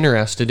really are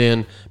interested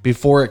in,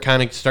 before it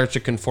kind of starts to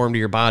conform to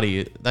your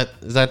body.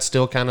 Is that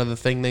still kind of the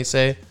thing they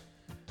say?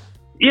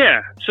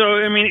 Yeah. So,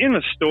 I mean, in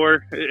the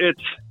store,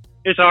 it's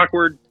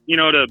awkward,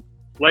 to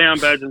lay on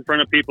beds in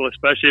front of people,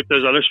 especially if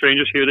there's other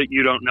strangers here that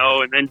you don't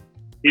know. And then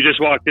you just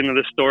walked into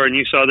the store and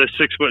you saw this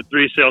 6'3"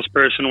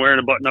 salesperson wearing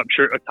a button-up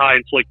shirt, a tie,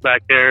 and slicked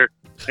back hair,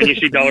 and you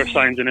see dollar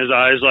signs in his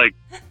eyes. Like,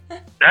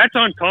 that's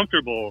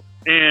uncomfortable.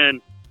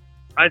 And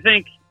I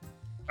think,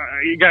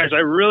 you guys, I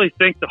really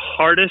think the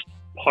hardest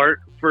part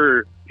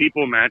for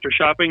people mattress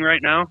shopping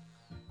right now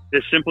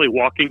is simply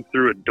walking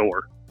through a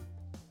door,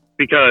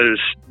 because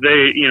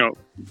they, do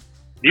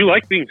you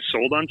like being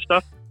sold on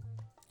stuff?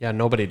 Yeah,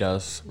 nobody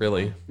does,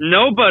 really.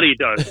 Nobody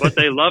does, but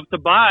they love to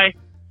buy.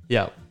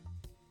 Yeah.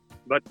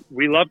 But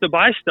we love to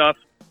buy stuff.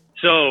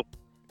 So,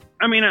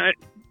 I mean,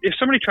 if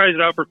somebody tries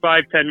it out for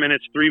 5, 10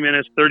 minutes, 3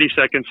 minutes, 30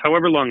 seconds,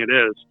 however long it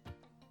is,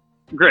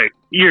 great.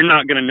 You're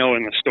not going to know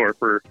in the store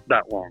for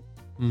that long.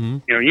 Mm-hmm.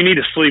 You need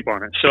to sleep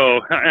on it.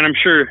 So, and I'm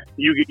sure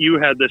you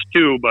had this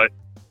too, but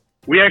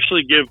we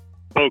actually give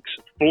folks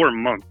 4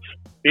 months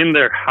in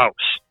their house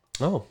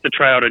to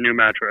try out a new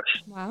mattress.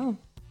 Wow.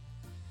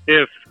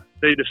 If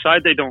they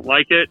decide they don't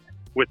like it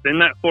within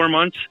that 4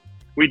 months,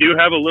 we do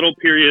have a little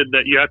period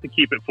that you have to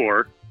keep it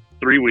for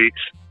 3 weeks.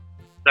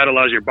 That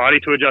allows your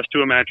body to adjust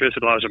to a mattress.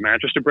 It allows a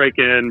mattress to break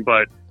in,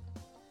 but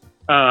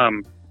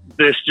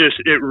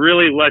it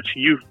really lets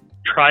you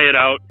try it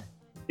out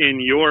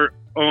in your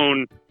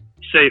own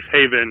safe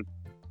haven,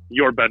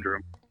 your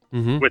bedroom,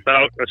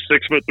 without a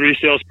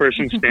 6'3"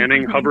 salesperson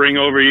standing, hovering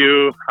over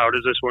you. How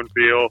does this one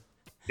feel?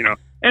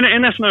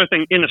 And that's another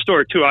thing in the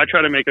store too. I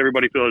try to make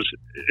everybody feel as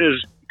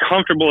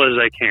comfortable as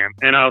I can.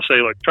 And I'll say,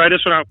 look, try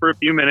this one out for a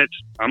few minutes.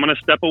 I'm going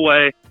to step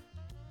away.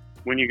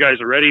 When you guys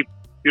are ready,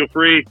 feel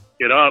free,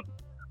 get up.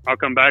 I'll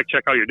come back,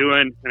 check how you're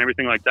doing and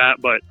everything like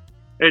that. But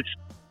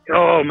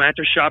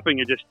mattress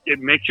shopping, it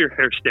makes your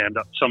hair stand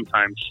up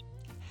sometimes.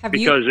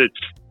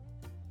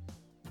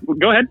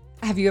 Go ahead.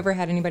 Have you ever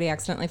had anybody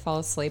accidentally fall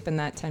asleep in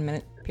that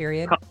 10-minute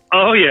period?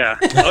 Oh, yeah.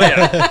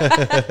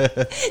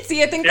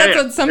 See, I think that's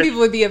what some people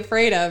would be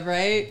afraid of,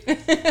 right?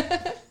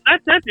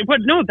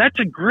 But no, that's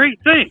a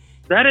great thing.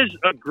 That is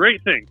a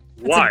great thing.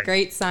 Why? It's a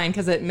great sign,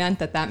 because it meant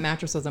that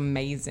mattress was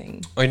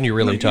amazing. And you're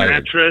really tired. The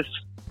mattress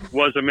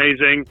was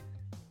amazing.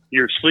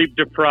 You're sleep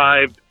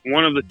deprived,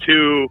 one of the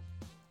two.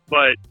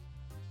 But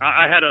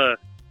I had a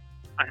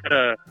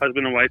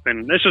husband and wife,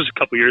 and this was a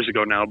couple years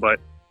ago now,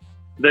 but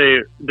they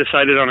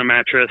decided on a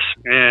mattress,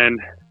 and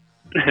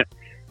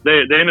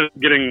they ended up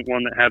getting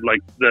one that had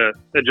like the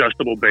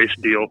adjustable base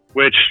deal,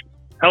 which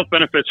health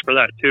benefits for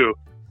that too.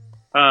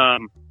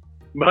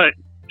 But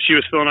she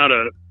was filling out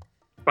a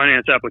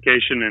finance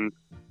application, and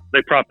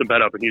they propped the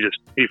bed up, and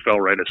he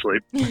fell right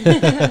asleep.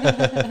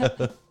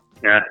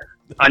 Yeah.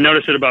 I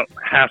noticed it about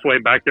halfway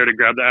back there to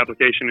grab the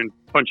application and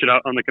punch it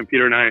out on the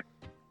computer, and I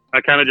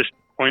kind of just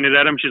pointed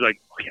at him. She's like,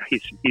 oh yeah,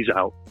 he's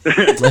out.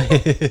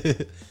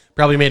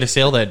 Probably made a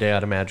sale that day,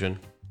 I'd imagine.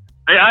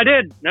 I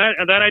did.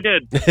 That I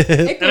did.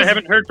 And I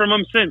haven't heard from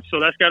them since, so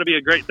that's got to be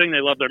a great thing.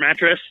 They love their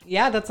mattress.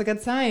 Yeah, that's a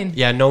good sign.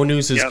 Yeah, no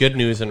news is good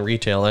news in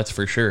retail, that's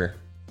for sure.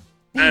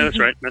 Yeah, that's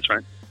right.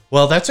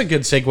 Well, that's a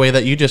good segue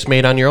that you just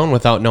made on your own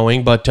without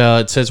knowing, but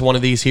it says one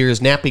of these here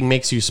is napping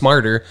makes you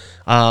smarter.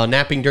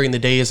 Napping during the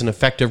day is an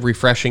effective,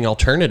 refreshing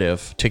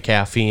alternative to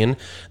caffeine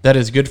that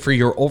is good for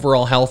your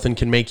overall health and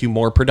can make you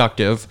more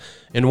productive.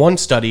 In one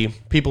study,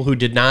 people who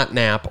did not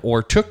nap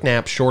or took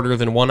naps shorter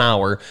than 1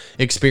 hour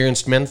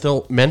experienced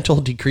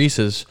mental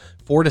decreases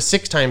 4 to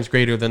 6 times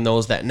greater than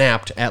those that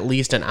napped at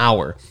least an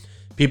hour.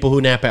 People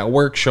who nap at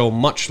work show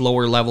much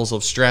lower levels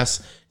of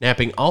stress.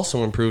 Napping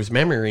also improves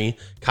memory,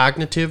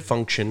 cognitive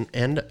function,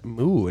 and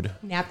mood.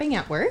 Napping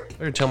at work? I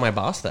better tell my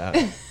boss that.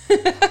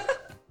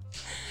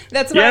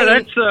 That's Yeah,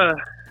 right.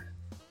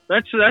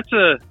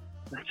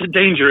 that's a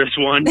dangerous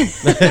one.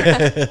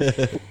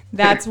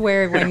 That's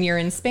where when you're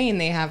in Spain,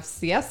 they have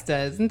siesta.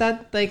 Isn't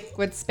that like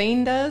what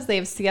Spain does? They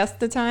have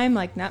siesta time,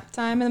 like nap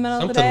time in the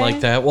middle of the day? Something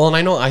like that. Well, and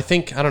I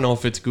don't know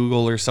if it's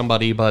Google or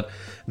somebody, but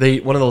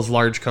one of those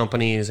large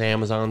companies,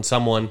 Amazon,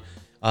 someone,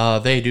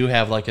 they do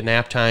have like a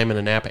nap time and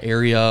a nap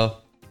area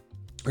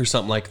or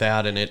something like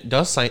that. And it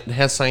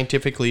has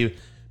scientifically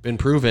been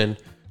proven,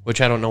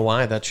 which I don't know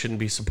why that shouldn't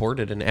be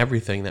supported in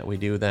everything that we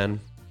do then.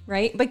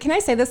 Right. But can I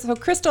say this? So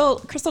Crystal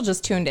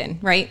just tuned in,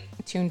 right?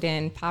 Tuned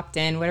in, popped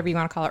in, whatever you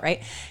want to call it,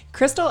 right?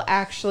 Crystal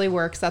actually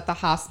works at the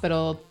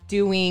hospital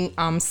doing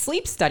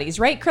sleep studies,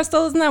 right?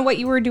 Crystal, isn't that what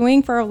you were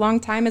doing for a long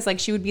time? Is like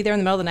she would be there in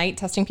the middle of the night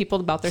testing people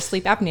about their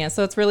sleep apnea.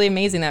 So it's really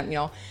amazing that,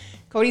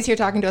 Cody's here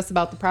talking to us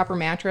about the proper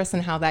mattress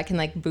and how that can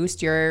like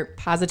boost your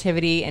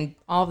positivity and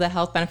all of the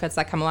health benefits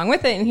that come along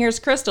with it. And here's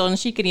Crystal, and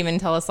she could even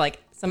tell us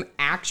like some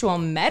actual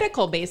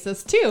medical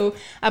basis too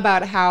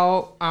about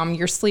how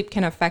your sleep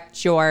can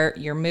affect your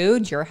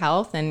mood, your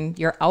health, and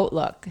your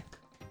outlook.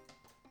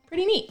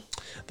 Pretty neat.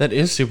 That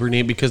is super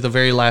neat because the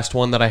very last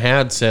one that I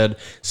had said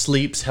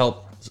sleep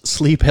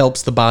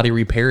helps the body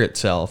repair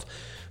itself.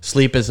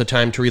 Sleep is a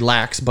time to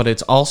relax, but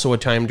it's also a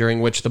time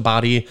during which the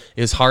body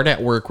is hard at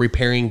work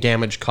repairing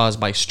damage caused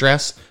by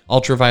stress,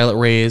 ultraviolet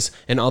rays,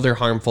 and other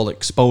harmful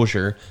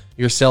exposure.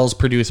 Your cells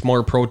produce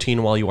more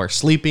protein while you are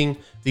sleeping.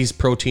 These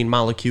protein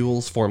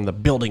molecules form the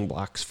building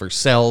blocks for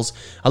cells,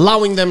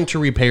 allowing them to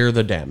repair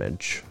the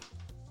damage.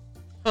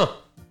 Huh.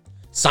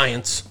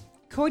 Science.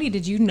 Cody,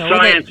 did you know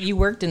Science. that you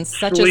worked in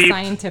such Sleep. a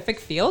scientific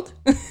field?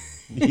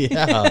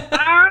 Yeah.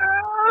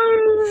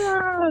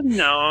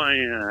 No,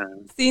 yeah.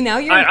 See, now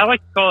you're... I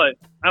like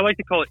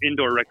to call it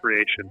indoor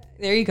recreation.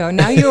 There you go.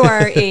 Now you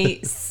are a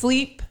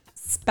sleep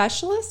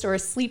specialist or a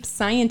sleep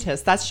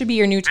scientist. That should be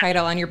your new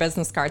title on your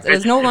business cards. It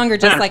is no longer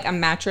just like a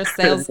mattress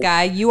sales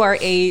guy. You are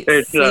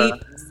a sleep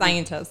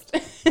scientist.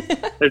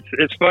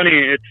 It's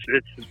funny.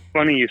 It's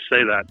funny you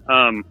say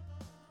that.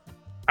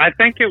 I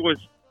think it was,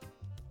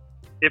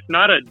 if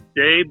not a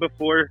day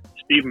before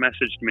Steve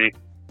messaged me,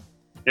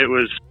 it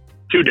was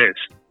 2 days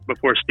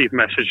before Steve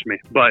messaged me.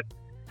 But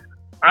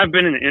I've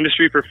been in the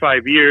industry for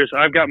 5 years.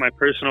 I've got my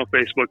personal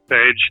Facebook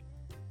page.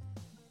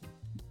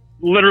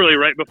 Literally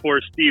right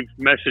before Steve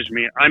messaged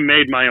me, I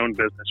made my own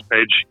business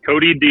page,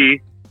 Cody D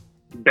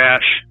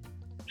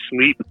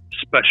Sleep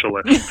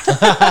Specialist.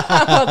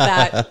 How about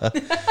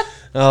that?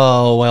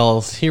 Oh,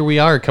 well, here we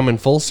are coming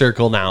full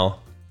circle now.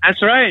 That's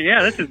right.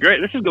 Yeah, this is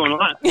great. This is going a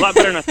lot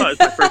better than I thought.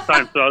 It's my first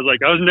time, so I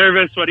was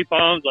nervous, sweaty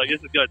palms. Like,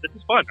 this is good. This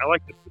is fun. I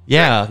like this.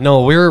 Yeah,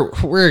 no,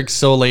 we're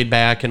so laid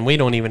back, and we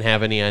don't even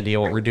have any idea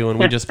what we're doing.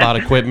 We just bought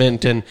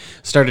equipment and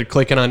started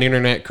clicking on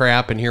internet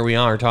crap, and here we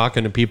are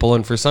talking to people.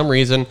 And for some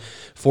reason,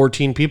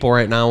 14 people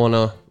right now want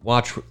to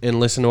watch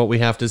and listen to what we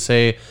have to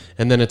say,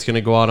 and then it's going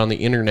to go out on the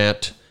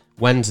internet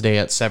Wednesday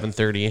at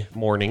 7:30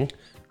 morning.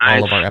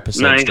 All of our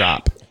episodes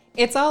drop.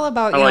 It's all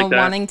about, that.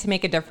 wanting to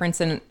make a difference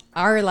in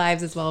our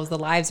lives as well as the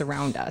lives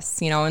around us,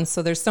 and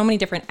so there's so many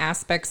different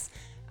aspects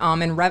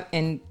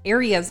and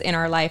areas in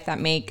our life that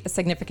make a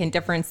significant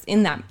difference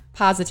in that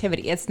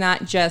positivity. It's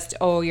not just,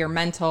 your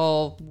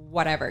mental,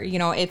 whatever,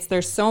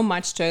 there's so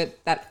much to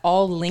it that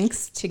all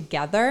links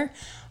together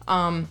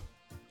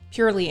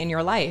purely in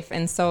your life.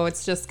 And so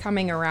it's just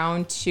coming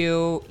around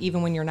to,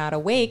 even when you're not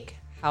awake,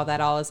 how that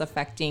all is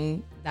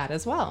affecting that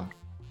as well.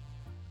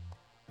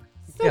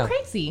 So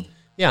crazy.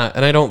 Yeah,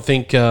 and I don't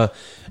think, a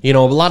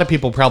lot of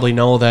people probably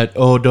know that,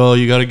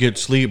 you got to get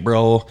sleep,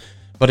 bro.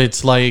 But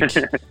it's like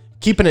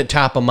keeping it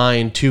top of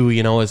mind, too,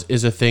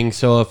 is a thing.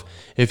 So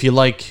if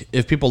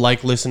people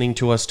like listening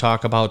to us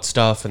talk about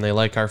stuff and they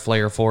like our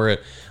flair for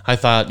it, I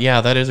thought,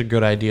 that is a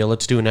good idea.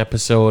 Let's do an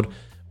episode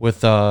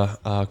with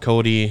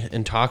Cody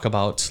and talk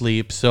about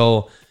sleep.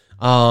 So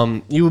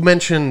you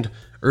mentioned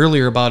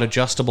earlier about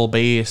adjustable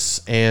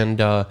base,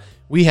 and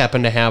we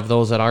happen to have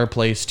those at our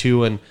place,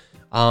 too, and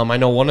I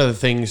know one of the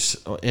things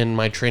in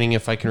my training,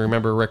 if I can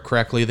remember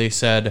correctly, they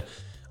said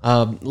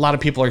a lot of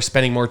people are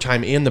spending more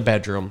time in the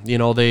bedroom.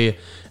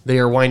 They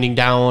are winding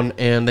down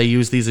and they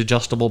use these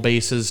adjustable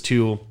bases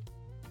to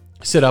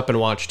sit up and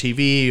watch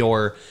TV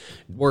or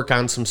work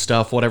on some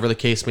stuff, whatever the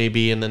case may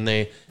be. And then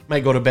they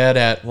might go to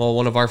bed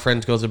one of our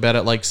friends goes to bed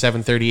at like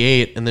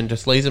 7:38 and then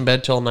just lays in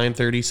bed till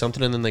 9:30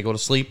 something, and then they go to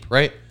sleep,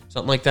 right?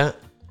 Something like that.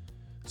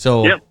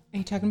 So, yep. Are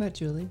you talking about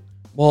Julie?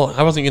 Well,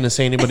 I wasn't going to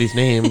say anybody's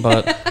name,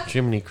 but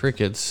Jiminy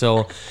Crickets.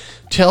 So,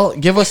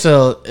 give us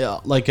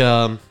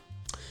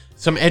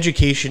some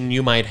education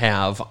you might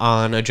have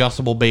on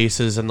adjustable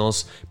bases and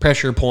those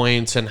pressure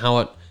points and how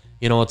it,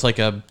 it's like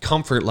a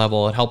comfort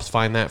level. It helps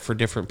find that for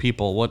different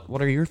people.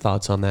 What are your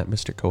thoughts on that,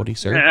 Mr. Cody,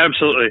 sir? Yeah,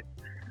 absolutely.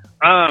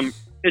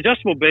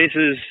 Adjustable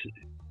bases.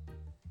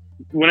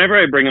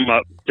 Whenever I bring them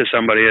up to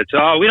somebody, it's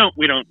we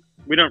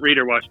don't read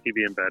or watch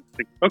TV in bed.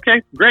 Like,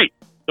 okay, great.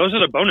 Those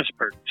are the bonus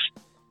perks.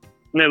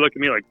 And they look at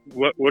me like,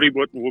 what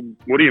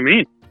do you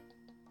mean?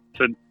 I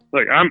said,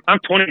 look, I'm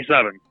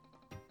 27.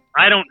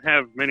 I don't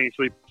have many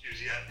sleep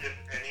issues yet, if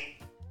any.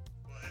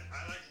 But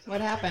I like to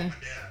What happened? My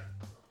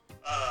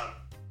dad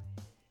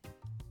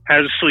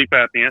has sleep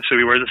apnea, so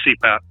he wears a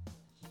CPAP.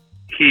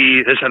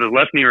 He has had his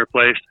left knee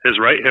replaced, his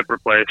right hip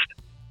replaced,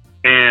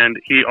 and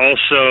he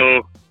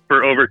also,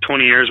 for over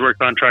 20 years,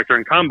 worked on tractor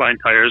and combine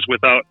tires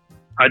without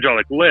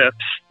hydraulic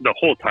lifts the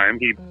whole time.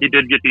 He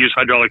did get to use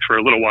hydraulics for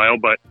a little while,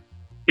 but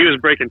he was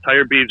breaking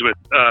tire beads with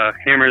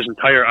hammers and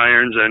tire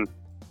irons, and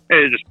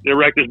it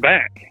wrecked his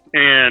back.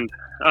 And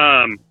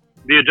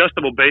the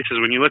adjustable bases,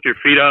 when you lift your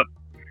feet up,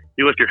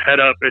 you lift your head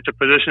up, it's a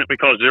position that we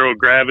call zero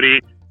gravity.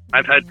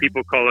 I've had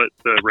people call it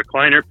the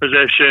recliner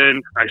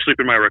position. I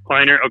sleep in my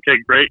recliner. Okay,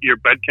 great. Your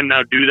bed can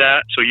now do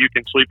that. So you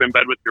can sleep in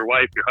bed with your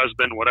wife, your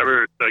husband,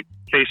 whatever the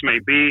case may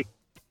be.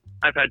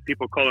 I've had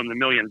people call them the $1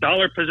 million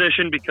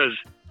position because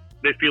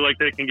they feel like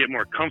they can get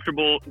more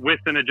comfortable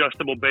with an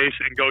adjustable base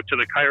and go to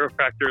the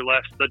chiropractor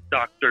less, the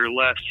doctor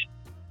less.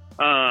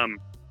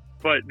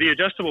 But the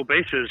adjustable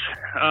bases,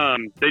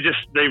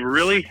 they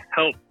really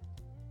help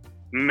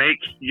make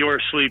your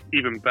sleep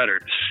even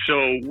better.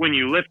 So when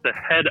you lift the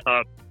head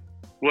up,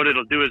 what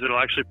it'll do is it'll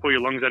actually pull your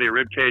lungs out of your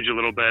rib cage a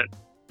little bit.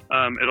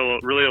 It'll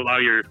really allow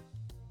your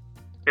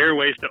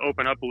airways to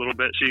open up a little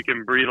bit so you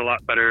can breathe a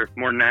lot better,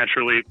 more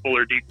naturally,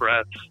 fuller, deep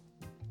breaths.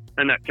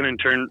 And that can in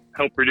turn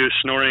help reduce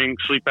snoring,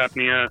 sleep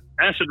apnea,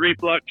 acid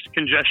reflux,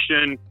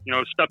 congestion,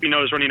 stuffy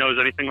nose, runny nose,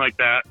 anything like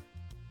that.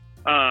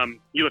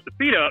 You lift the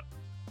feet up,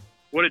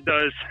 what it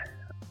does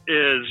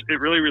is it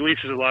really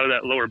releases a lot of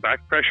that lower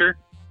back pressure.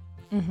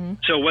 Mm-hmm.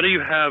 So whether you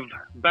have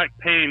back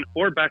pain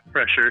or back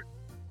pressure,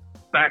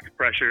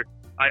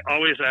 I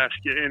always ask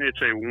you, and it's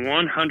a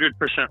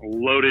 100%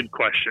 loaded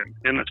question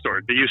in the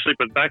store. Do you sleep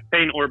with back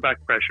pain or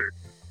back pressure?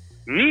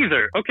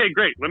 Neither. Okay,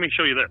 great. Let me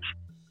show you this.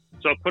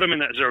 So I'll put them in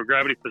that zero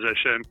gravity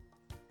position,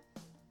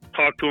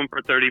 talk to them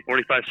for 30,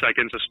 45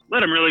 seconds, just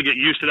let them really get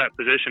used to that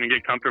position and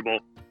get comfortable.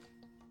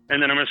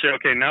 And then I'm going to say,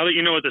 okay, now that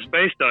you know what this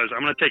base does,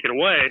 I'm going to take it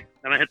away,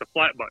 and I hit the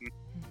flat button.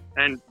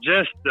 And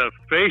just the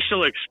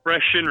facial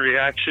expression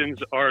reactions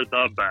are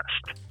the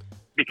best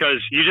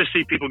because you just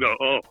see people go,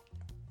 oh,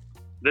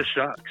 this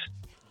sucks.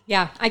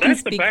 Yeah, I can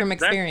speak from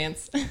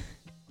experience.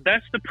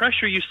 That's the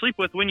pressure you sleep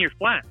with when you're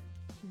flat.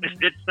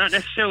 Mm-hmm. It's not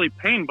necessarily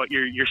pain, but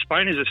your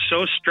spine is just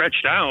so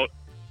stretched out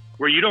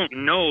where you don't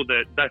know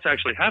that that's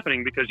actually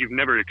happening because you've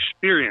never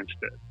experienced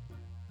it.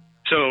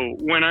 So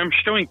when I'm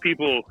showing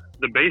people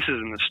the bases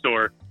in the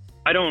store,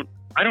 I don't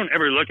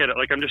ever look at it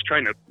like I'm just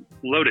trying to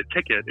load a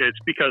ticket. It's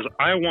because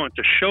I want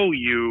to show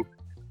you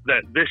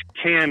that this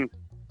can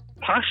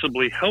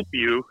possibly help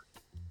you,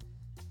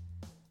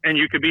 and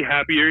you could be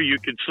happier, you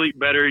could sleep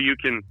better, you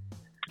can,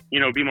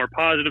 be more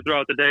positive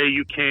throughout the day,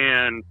 you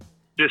can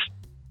just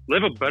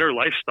live a better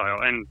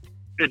lifestyle. And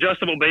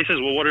adjustable bases,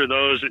 well, what are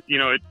those?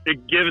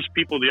 It gives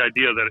people the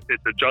idea that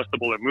it's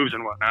adjustable, it moves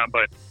and whatnot,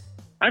 but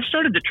I've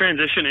started to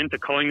transition into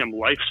calling them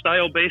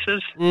lifestyle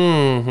bases.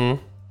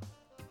 Mm-hmm.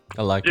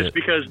 I like it. Just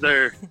because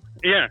they're,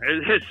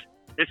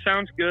 it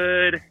sounds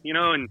good,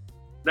 and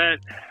that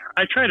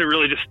I try to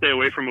really just stay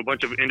away from a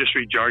bunch of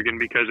industry jargon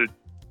because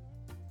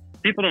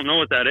people don't know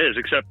what that is,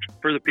 except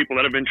for the people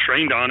that have been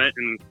trained on it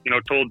and,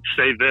 told,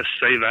 say this,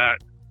 say that,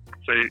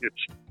 say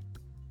it's,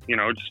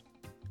 just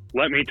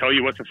let me tell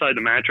you what's inside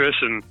the mattress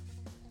and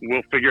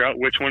we'll figure out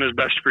which one is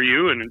best for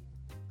you. And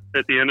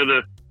at the end of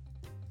the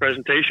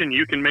presentation,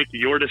 you can make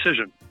your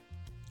decision.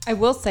 I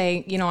will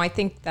say, I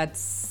think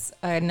that's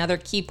another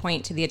key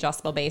point to the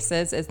adjustable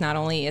bases is not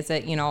only is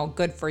it,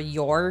 good for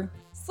your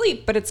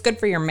sleep, but it's good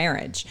for your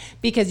marriage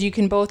because you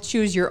can both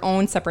choose your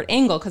own separate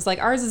angle because like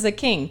ours is a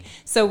king.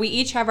 So we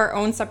each have our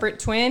own separate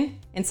twin.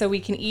 And so we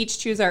can each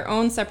choose our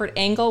own separate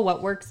angle,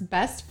 what works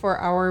best for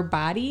our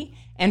body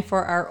and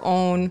for our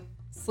own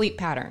sleep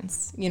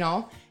patterns,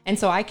 And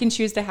so I can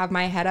choose to have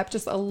my head up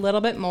just a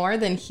little bit more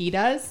than he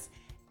does.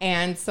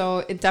 And so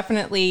it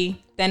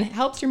definitely then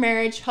helps your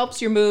marriage,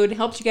 helps your mood,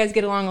 helps you guys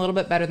get along a little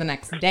bit better the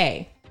next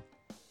day.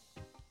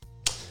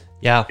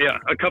 Yeah. Yeah.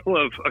 A couple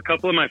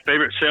of my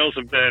favorite sales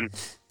have been,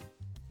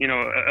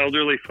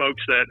 elderly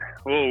folks that,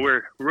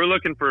 we're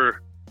looking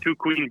for 2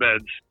 queen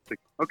beds. Like,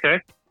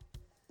 okay.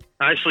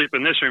 I sleep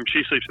in this room.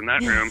 She sleeps in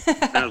that room.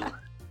 I was like,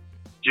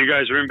 is you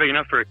guys' room big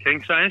enough for a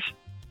king size?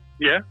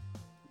 Yeah.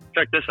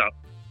 Check this out.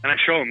 And I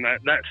show them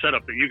that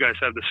setup that you guys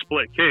have, the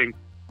split king.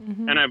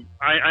 Mm-hmm. And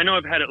I know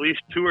I've had at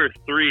least 2 or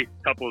 3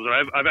 couples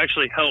that I've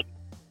actually helped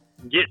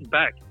get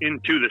back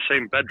into the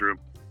same bedroom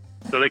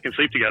so they can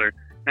sleep together.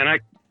 And I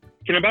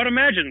can about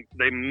imagine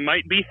they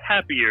might be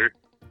happier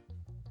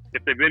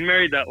if they've been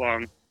married that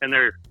long and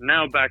they're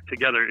now back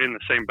together in the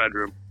same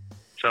bedroom.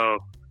 So,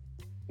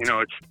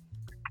 it's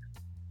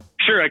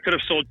sure I could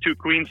have sold 2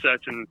 queen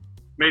sets and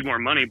made more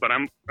money, but I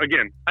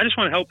just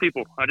want to help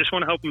people. I just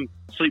want to help them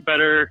sleep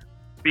better,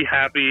 be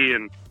happy.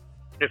 And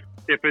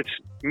if it's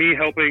me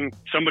helping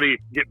somebody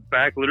get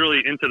back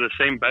literally into the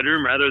same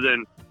bedroom rather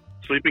than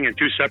sleeping in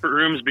 2 separate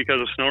rooms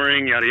because of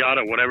snoring, yada,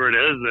 yada, whatever it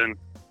is, then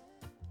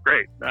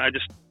great.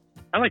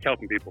 I like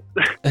helping people.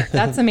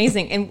 That's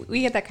amazing. And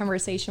we had that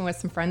conversation with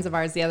some friends of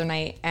ours the other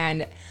night,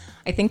 and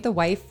I think the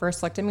wife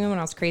first looked at me when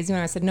I was crazy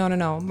when I said,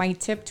 no. My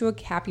tip to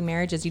a happy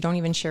marriage is you don't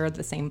even share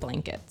the same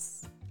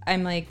blankets.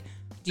 I'm like,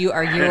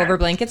 are you over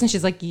blankets? And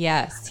she's like,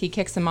 yes. He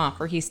kicks them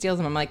off or he steals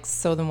them. I'm like,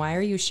 so then why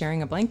are you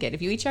sharing a blanket?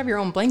 If you each have your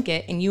own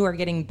blanket and you are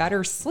getting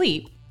better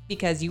sleep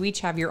because you each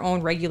have your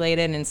own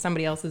regulated and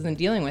somebody else isn't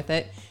dealing with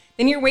it,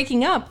 then you're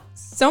waking up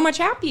so much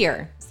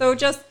happier. So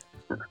just,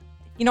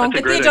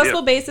 get the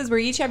adjustable bases where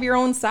you each have your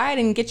own side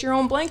and get your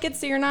own blankets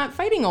so you're not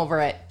fighting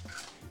over it.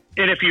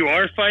 And if you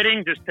are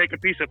fighting, just take a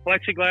piece of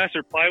plexiglass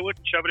or plywood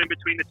and shove it in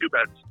between the two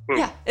beds. Boom.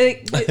 Yeah.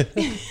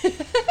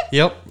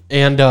 Yep.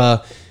 And,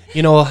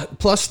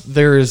 plus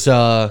there's,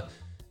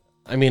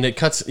 it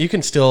cuts, you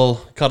can still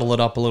cuddle it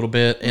up a little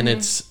bit. And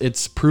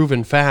it's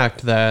proven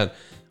fact that,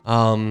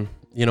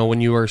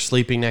 when you are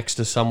sleeping next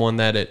to someone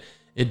that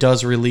it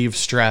does relieve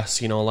stress,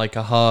 like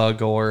a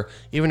hug, or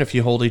even if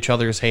you hold each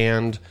other's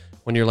hand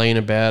when you're laying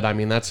in bed. I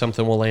mean, that's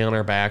something we'll lay on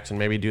our backs and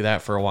maybe do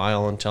that for a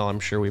while until I'm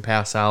sure we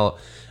pass out.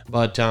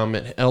 But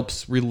it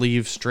helps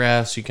relieve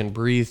stress. You can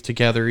breathe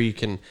together. You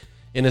can,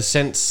 in a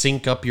sense,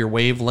 sync up your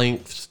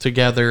wavelengths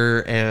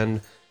together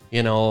and,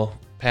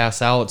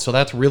 pass out. So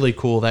that's really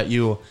cool that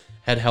you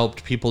had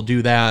helped people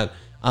do that.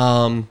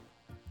 And,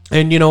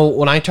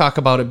 when I talk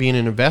about it being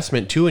an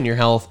investment too in your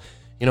health,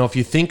 if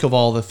you think of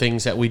all the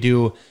things that we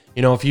do,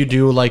 if you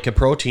do like a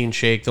protein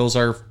shake, those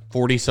are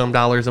 $40 some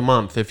a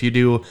month. If you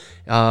do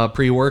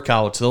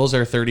pre-workouts, those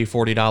are $30,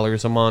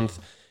 $40 a month.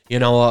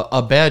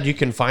 A bed, you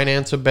can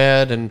finance a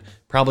bed and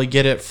probably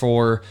get it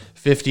for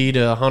 $50 to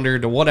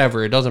 $100 to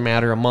whatever. It doesn't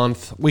matter, a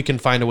month. We can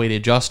find a way to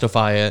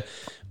justify it.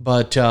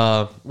 But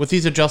with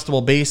these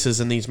adjustable bases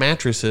and these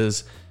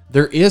mattresses,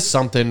 there is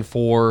something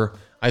for,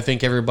 I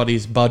think,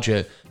 everybody's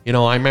budget.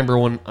 I remember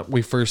when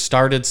we first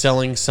started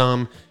selling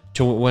some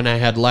to when I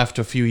had left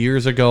a few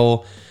years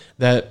ago,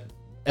 that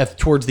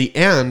towards the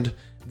end,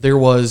 there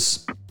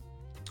was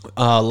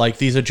like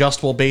these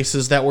adjustable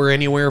bases that were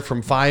anywhere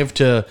from $500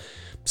 to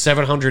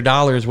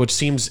 $700, which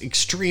seems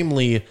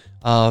extremely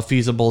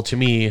feasible to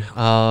me.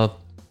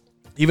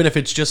 Even if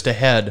it's just a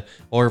head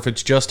or if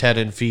it's just head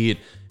and feet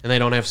and they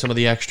don't have some of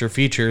the extra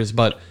features.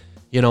 But,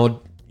 you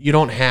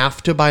don't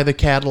have to buy the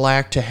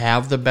Cadillac to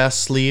have the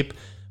best sleep.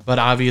 But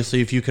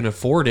obviously, if you can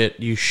afford it,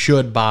 you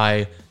should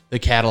buy the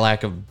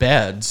Cadillac of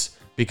beds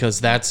because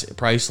that's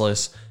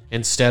priceless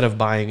instead of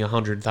buying a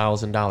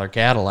 $100,000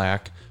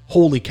 Cadillac.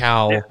 Holy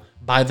cow. Yeah.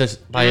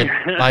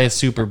 Buy a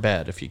super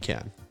bed if you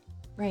can.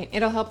 Right.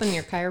 It'll help in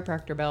your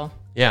chiropractor bill.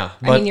 Yeah.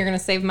 You're going to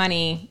save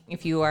money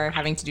if you are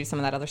having to do some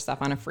of that other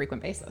stuff on a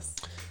frequent basis.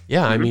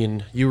 Yeah.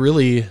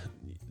 Mm-hmm.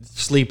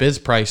 Sleep is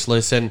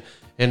priceless. And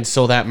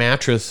so that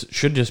mattress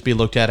should just be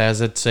looked at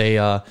as it's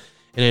an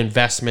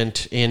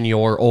investment in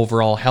your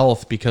overall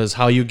health, because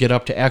how you get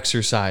up to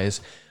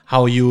exercise,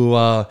 how you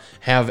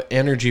have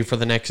energy for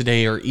the next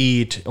day or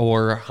eat,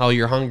 or how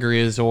your hunger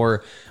is,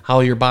 or how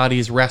your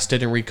body's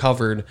rested and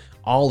recovered,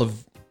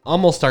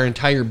 almost our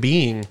entire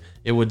being,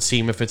 it would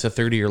seem, if it's a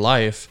 30-year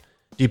life,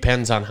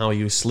 depends on how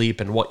you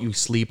sleep and what you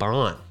sleep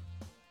on.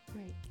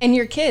 Right. And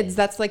your kids,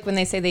 that's like when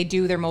they say they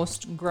do their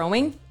most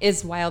growing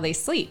is while they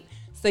sleep.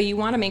 So you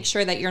want to make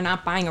sure that you're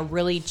not buying a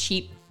really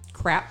cheap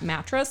crap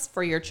mattress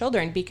for your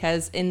children,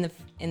 because in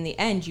the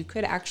end, you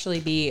could actually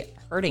be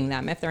hurting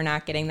them if they're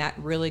not getting that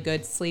really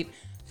good sleep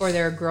for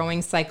their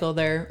growing cycle,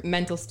 their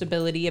mental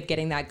stability of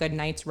getting that good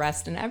night's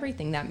rest, and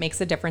everything that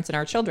makes a difference in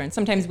our children.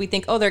 Sometimes we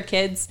think, they're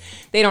kids,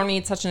 they don't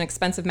need such an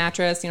expensive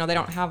mattress. They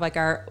don't have like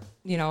our,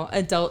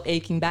 adult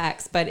aching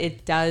backs, but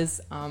it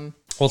does. Well,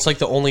 it's like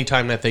the only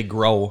time that they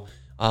grow.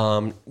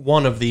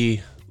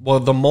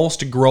 The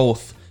most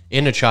growth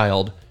in a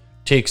child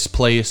takes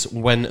place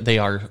when they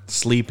are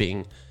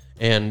sleeping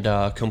and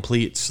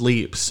complete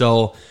sleep.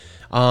 So,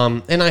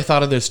 and I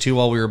thought of this too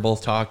while we were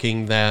both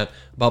talking about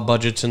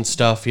budgets and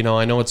stuff.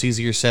 I know it's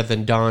easier said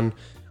than done,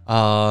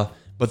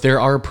 but there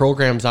are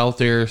programs out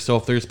there. So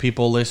if there's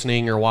people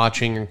listening or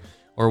watching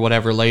or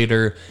whatever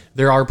later,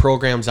 there are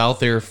programs out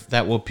there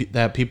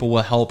that people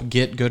will help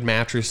get good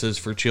mattresses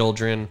for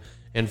children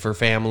and for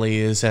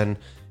families, and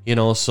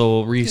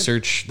so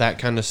research that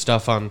kind of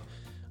stuff on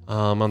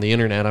the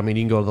internet. You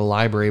can go to the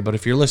library, but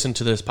if you're listening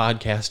to this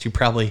podcast, you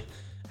probably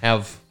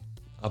have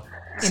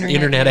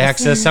internet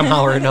access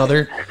somehow or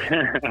another.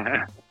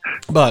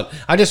 But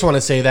I just want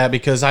to say that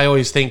because I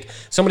always think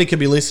somebody could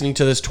be listening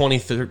to this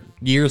 20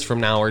 years from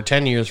now, or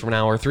 10 years from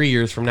now, or 3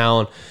 years from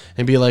now,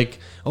 and be like,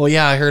 oh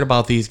yeah, I heard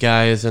about these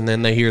guys, and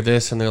then they hear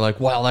this and they're like,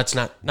 well, that's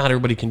not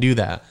everybody can do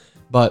that.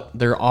 But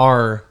there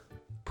are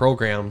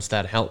programs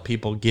that help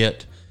people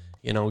get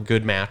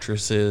good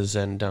mattresses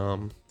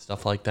and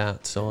stuff like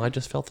that. So I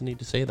just felt the need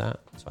to say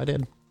that, so I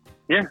did.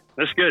 Yeah,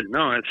 that's good.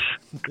 No, it's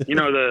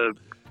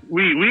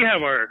we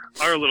have our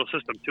little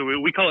system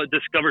too. We call it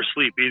Discover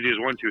Sleep, easy as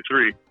 1, 2,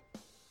 3.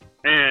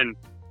 And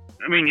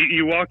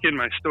you walk in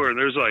my store and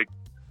there's like,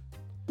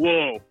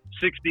 whoa,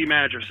 60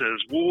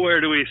 mattresses.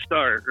 Where do we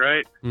start,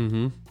 right?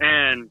 Mm-hmm.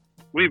 And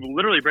we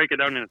literally break it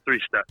down into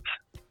 3 steps: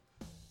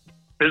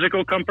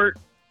 physical comfort,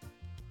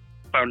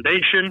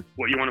 foundation,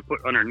 what you want to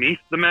put underneath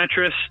the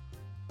mattress,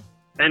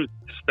 and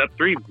step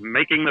 3,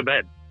 making the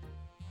bed.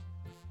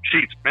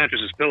 Sheets,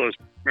 mattresses, pillows,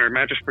 or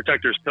mattress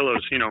protectors,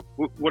 pillows, you know,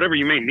 whatever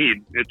you may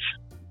need.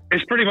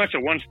 It's pretty much a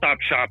one-stop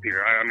shop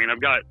here. I mean,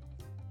 I've got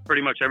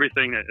pretty much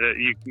everything that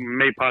you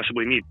may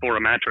possibly need for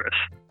a mattress.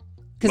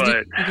 Because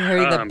you can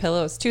carry the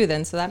pillows too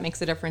then, so that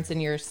makes a difference in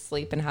your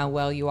sleep and how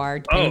well you are,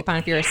 depending upon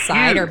if you're a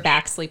side or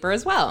back sleeper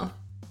as well.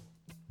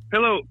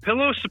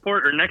 Pillow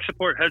support or neck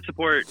support, head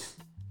support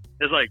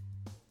is like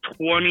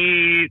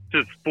 20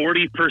 to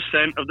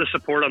 40% of the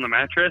support on the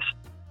mattress.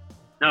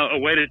 Now, a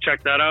way to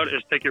check that out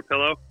is take your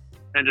pillow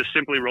and just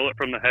simply roll it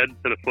from the head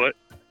to the foot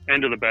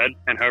and to the bed,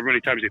 and however many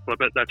times you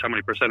flip it, that's how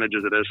many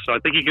percentages it is. So I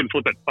think you can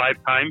flip it 5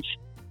 times.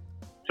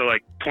 So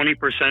like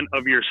 20%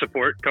 of your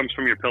support comes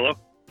from your pillow.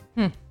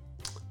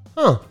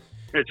 Huh.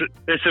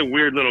 It's a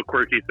weird little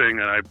quirky thing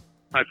that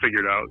I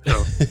figured out.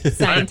 So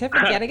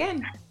scientific yet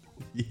again.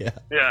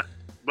 Yeah.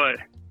 But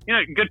you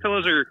know, good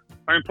pillows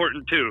are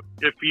important too.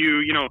 If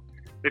you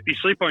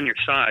sleep on your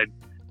side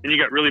and you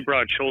got really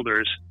broad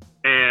shoulders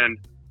and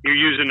you're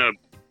using a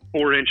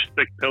 4-inch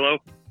thick pillow,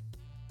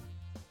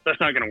 that's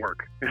not going to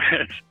work.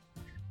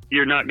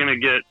 You're not going to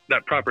get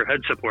that proper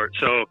head support.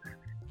 So,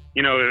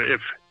 you know,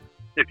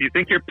 if you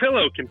think your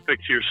pillow can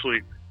fix your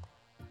sleep,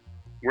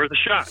 worth a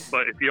shot.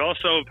 But if you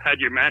also have had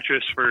your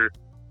mattress for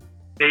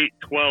 8,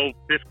 12,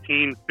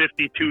 15,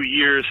 52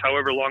 years,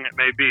 however long it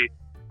may be,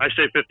 I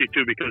say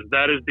 52 because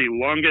that is the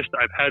longest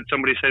I've had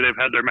somebody say they've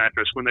had their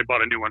mattress when they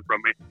bought a new one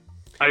from me.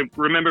 I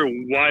remember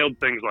wild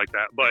things like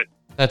that, but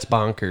that's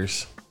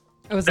bonkers.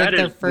 It was like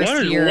their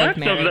first year of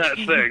marriage.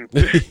 Of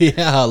that thing.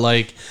 Yeah,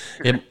 like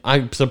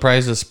I'm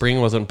surprised the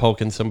spring wasn't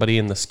poking somebody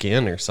in the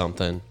skin or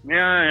something.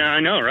 Yeah, I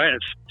know, right?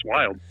 It's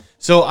wild.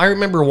 So I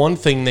remember one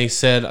thing they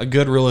said, a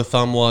good rule of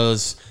thumb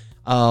was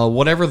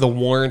whatever the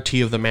warranty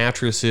of the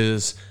mattress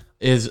is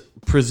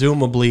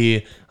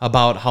presumably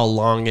about how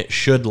long it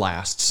should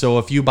last. So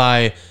if you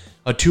buy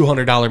a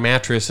 $200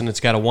 mattress and it's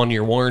got a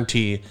 1-year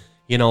warranty,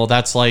 you know,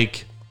 that's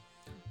like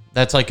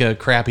a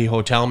crappy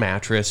hotel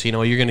mattress. You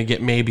know, you're going to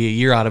get maybe a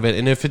year out of it.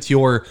 And if it's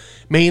your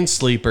main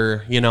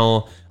sleeper, you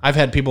know, I've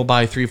had people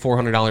buy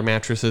 $300-$400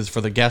 mattresses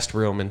for the guest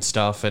room and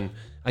stuff, and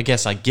I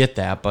guess I get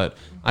that, but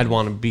I'd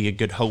want to be a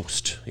good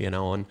host, you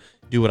know, and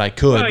do what I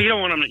could. Well, you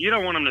don't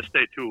want them to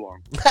stay too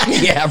long.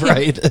 Yeah,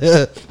 right.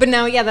 But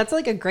now, yeah, that's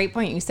like a great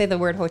point. You say the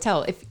word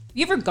hotel. If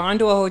you ever gone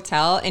to a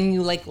hotel and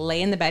you like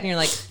lay in the bed and you're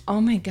like,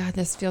 oh my God,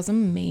 this feels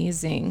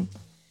amazing.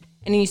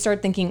 And then you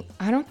start thinking,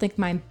 I don't think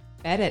my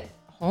bed at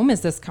home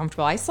is this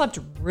comfortable. I slept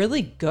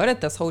really good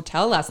at this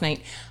hotel last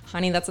night.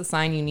 Honey, that's a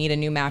sign you need a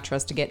new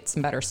mattress to get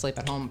some better sleep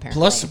at home, apparently.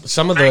 Plus,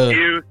 some of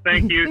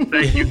Thank you.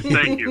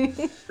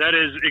 That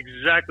is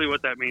exactly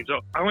what that means.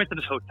 So I went to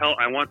this hotel.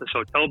 I want this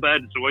hotel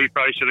bed. So you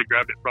probably should have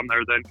grabbed it from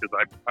there then,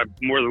 because I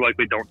more than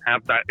likely don't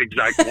have that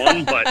exact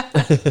one.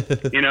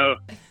 But, you know,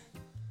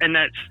 and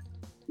that's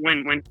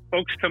when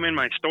folks come in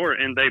my store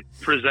and they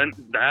present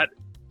that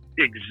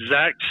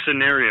exact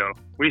scenario.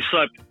 We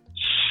slept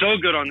so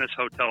good on this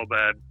hotel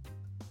bed.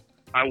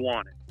 I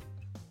want it.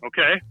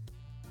 Okay?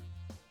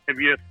 Have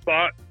you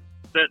thought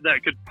that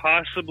could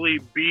possibly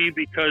be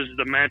because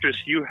the mattress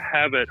you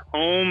have at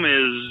home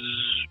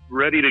is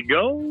ready to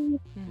go?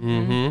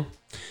 Mm-hmm.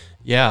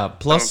 Yeah.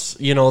 Plus,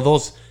 you know,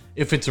 those,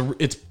 if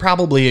it's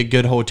probably a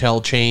good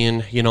hotel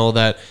chain, you know,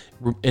 that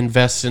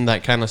invests in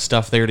that kind of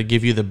stuff there to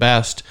give you the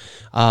best,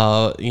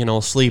 you know,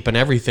 sleep and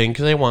everything,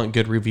 because they want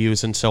good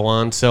reviews and so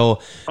on. So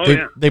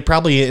they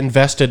probably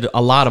invested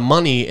a lot of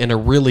money in a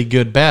really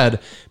good bed,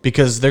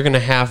 because they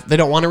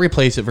don't want to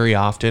replace it very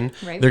often.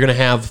 Right. They're going to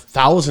have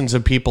thousands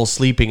of people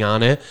sleeping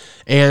on it.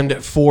 And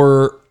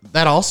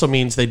that also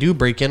means they do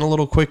break in a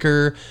little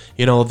quicker.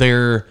 You know,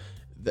 you're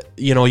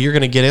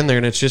going to get in there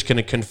and it's just going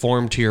to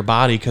conform to your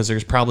body, because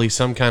there's probably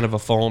some kind of a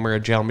foam or a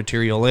gel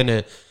material in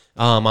it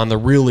on the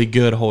really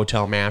good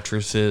hotel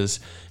mattresses.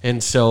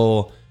 And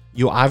so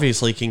you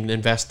obviously can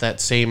invest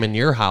that same in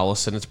your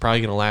house, and it's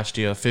probably going to last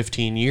you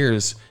 15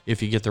 years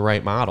if you get the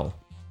right model.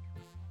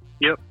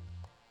 Yep.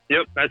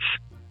 That's,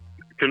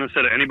 couldn't have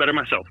said it any better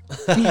myself.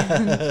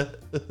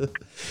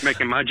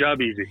 Making my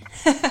job easy.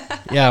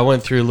 Yeah, I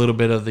went through a little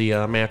bit of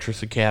the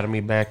Mattress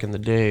Academy back in the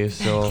day.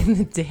 So. Back in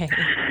the day.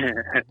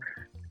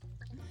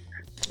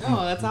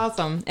 Oh, that's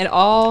awesome. It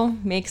all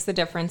makes the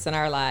difference in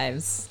our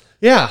lives.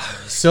 Yeah,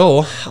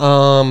 so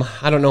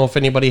I don't know if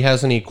anybody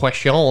has any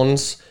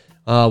questions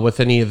with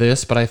any of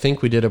this, but I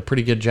think we did a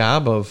pretty good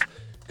job of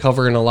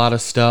covering a lot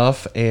of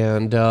stuff.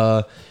 And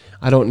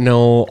I don't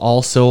know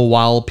also,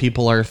 while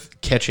people are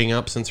catching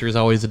up, since there's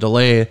always a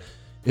delay,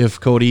 if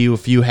Cody,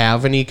 if you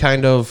have any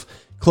kind of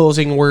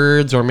closing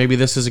words, or maybe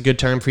this is a good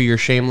time for your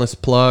shameless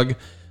plug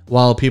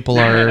while people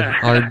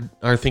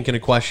are thinking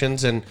of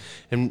questions, and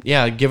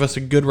yeah, give us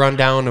a good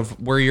rundown of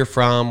where you're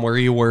from, where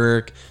you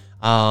work,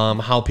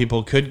 how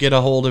people could get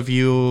a hold of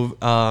you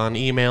on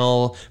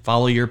email,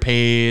 follow your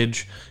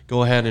page.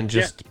 Go ahead and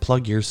just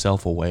plug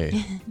yourself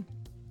away.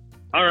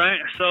 All right.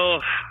 So,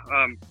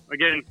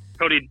 again,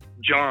 Cody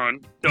John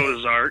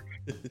Dozark.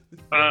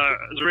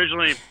 Was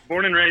originally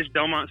born and raised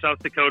Belmont, South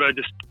Dakota,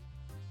 just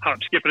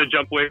hop, skip, and a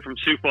jump away from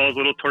Sioux Falls,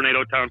 little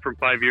tornado town from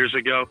 5 years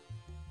ago.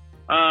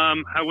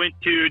 I went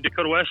to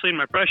Dakota Wesleyan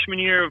my freshman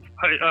year of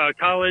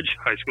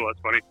high school,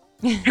 that's funny.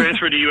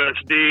 Transferred to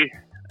USD,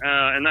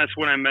 and that's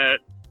when I met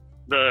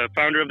the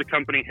founder of the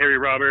company, Harry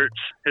Roberts,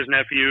 his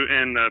nephew,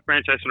 and the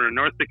franchise owner in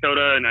North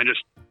Dakota, and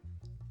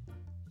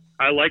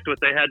I liked what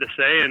they had to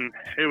say, and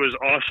it was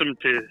awesome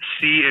to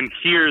see and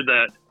hear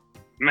that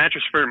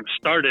Mattress Firm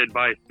started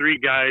by 3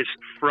 guys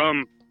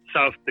from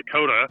South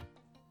Dakota.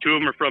 2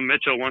 of them are from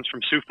Mitchell, one's from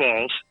Sioux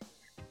Falls,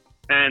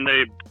 and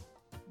they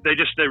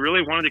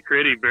really wanted to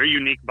create a very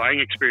unique buying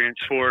experience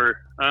for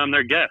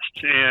their guests,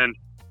 and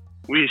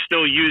we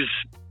still use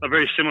a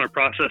very similar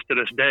process to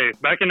this day.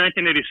 Back in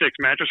 1986,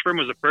 Mattress Firm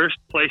was the first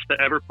place to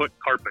ever put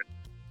carpet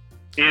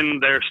in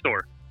their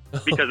store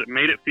because it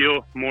made it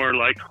feel more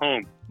like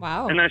home.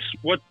 Wow. And that's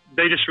what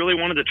they just really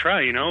wanted to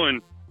try,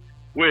 and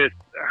with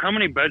how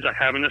many beds I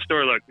have in this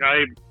store, look,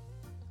 I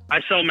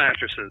sell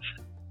mattresses,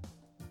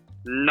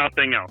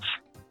 nothing else.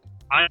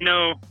 I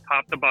know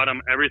top to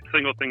bottom every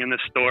single thing in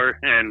this store,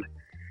 and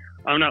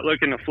I'm not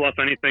looking to fluff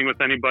anything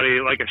with anybody.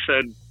 Like I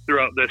said,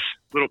 throughout this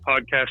little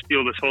podcast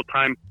deal this whole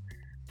time,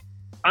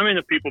 I'm in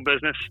the people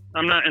business.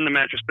 I'm not in the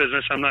mattress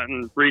business. I'm not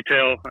in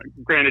retail.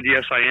 Granted,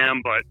 yes, I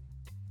am, but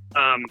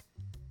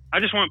I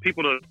just want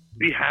people to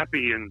be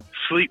happy and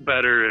sleep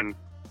better and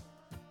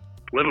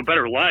live a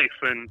better life.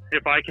 And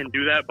if I can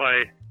do that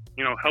by,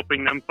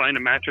 helping them find a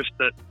mattress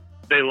that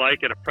they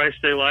like at a price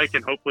they like,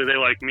 and hopefully they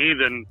like me,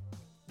 then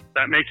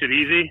that makes it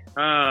easy.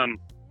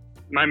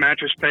 My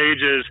mattress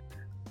page is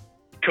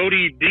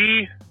Cody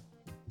D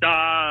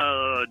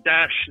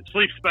dash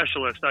sleep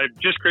specialist. I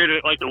just created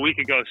it like a week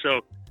ago,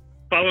 so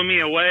follow me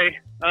away.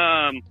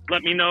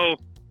 Let me know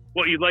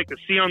what you'd like to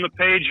see on the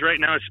page. Right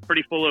now it's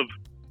pretty full of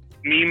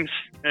memes,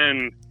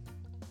 and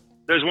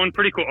there's one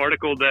pretty cool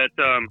article that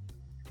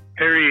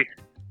Harry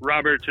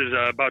Roberts is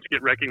about to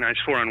get recognized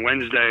for on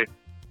Wednesday,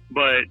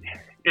 but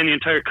in the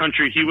entire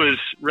country he was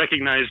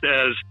recognized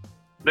as,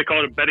 they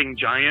call it a bedding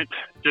giant,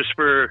 just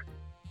for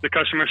the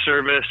customer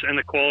service and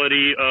the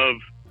quality of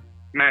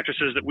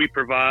mattresses that we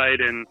provide,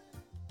 and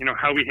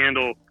how we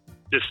handle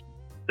just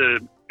the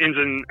ins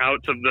and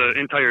outs of the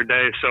entire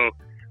day. So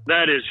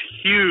that is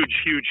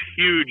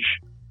huge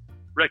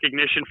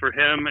recognition for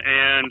him,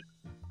 and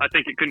I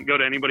think it couldn't go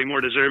to anybody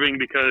more deserving,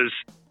 because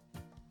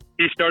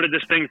he started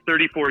this thing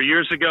 34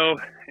 years ago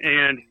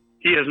and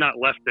he has not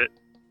left it.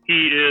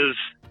 He is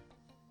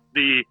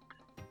the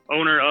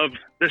owner of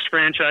this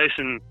franchise,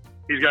 and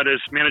he's got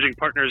his managing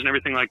partners and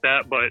everything like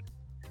that, but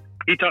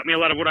he taught me a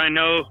lot of what I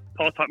know.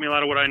 Paul taught me a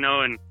lot of what I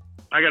know, and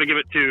I got to give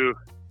it to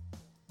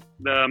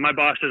my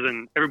bosses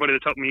and everybody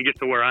that's helped me get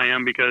to where I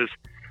am, because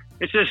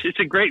it's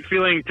a great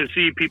feeling to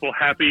see people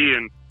happy.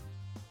 And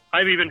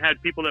I've even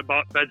had people that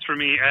bought beds for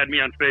me add me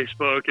on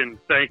Facebook and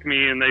thank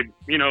me, and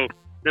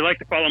they like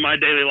to follow my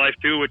daily life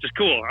too, which is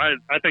cool.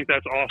 I think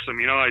that's awesome.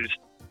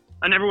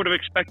 I never would have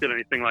expected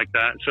anything like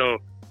that. So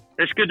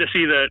it's good to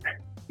see that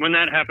when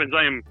that happens,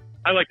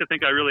 I like to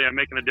think I really am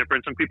making a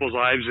difference in people's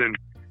lives, and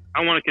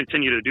I want to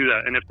continue to do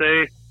that. And if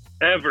they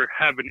ever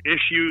have an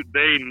issue,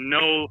 they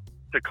know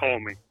to call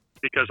me,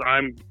 because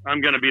I'm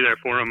going to be there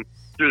for them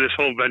through this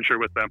whole venture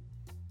with them.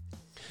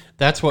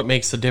 That's what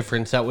makes the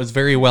difference. That was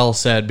very well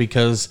said,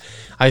 because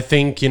I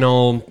think,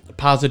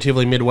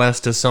 Positively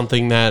Midwest is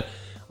something that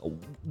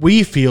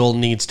we feel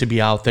needs to be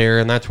out there,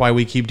 and that's why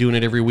we keep doing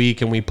it every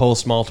week, and we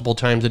post multiple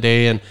times a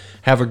day and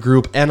have a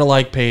group and a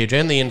like page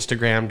and the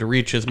Instagram to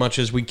reach as much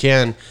as we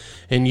can.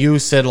 And you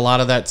said a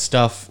lot of that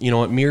stuff,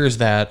 it mirrors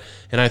that,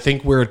 and I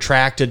think we're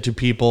attracted to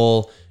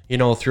people,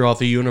 throughout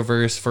the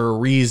universe for a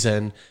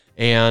reason.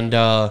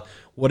 And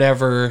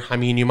whatever,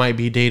 you might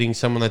be dating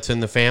someone that's in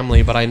the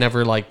family, but I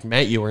never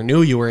met you or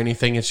knew you or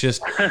anything. It's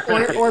just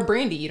or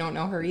Brandy, you don't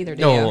know her either,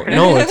 do you?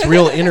 No, it's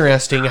real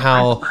interesting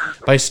how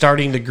by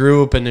starting the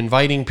group and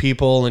inviting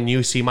people, and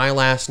you see my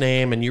last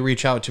name and you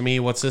reach out to me,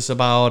 what's this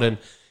about? And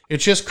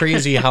it's just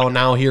crazy how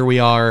now here we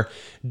are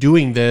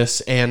doing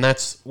this. And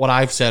that's what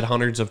I've said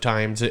hundreds of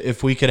times.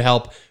 If we could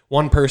help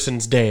one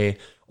person's day,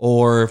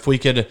 or if we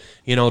could,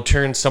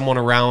 turn someone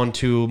around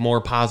to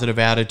more positive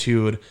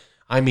attitude,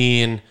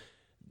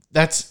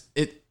 that's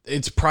it.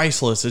 It's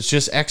priceless. It's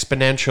just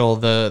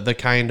exponential, the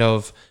kind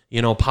of,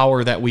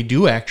 power that we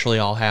do actually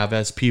all have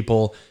as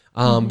people.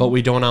 But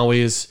we don't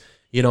always,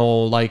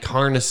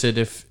 harness it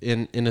if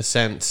in a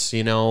sense,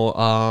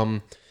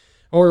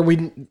 or we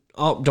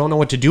don't know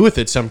what to do with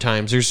it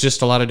sometimes. There's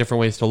just a lot of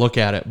different ways to look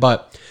at it.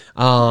 But,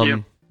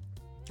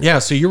 yeah,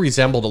 so you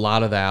resembled a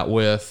lot of that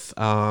with,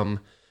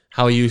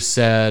 how you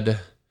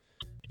said,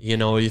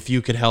 if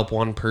you could help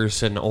one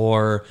person,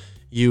 or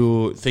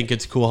you think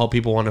it's cool how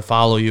people want to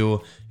follow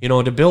you,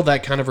 to build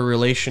that kind of a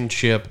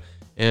relationship.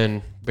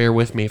 And bear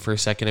with me for a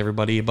second,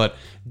 everybody, but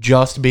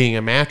just being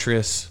a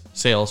mattress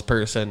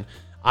salesperson,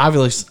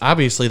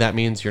 obviously that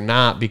means you're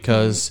not,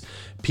 because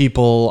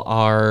people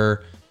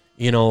are,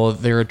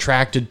 they're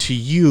attracted to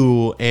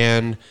you,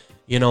 and,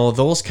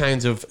 those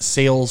kinds of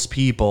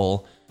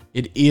salespeople,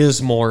 it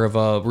is more of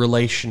a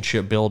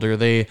relationship builder.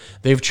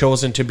 They've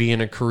chosen to be in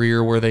a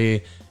career where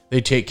they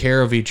they take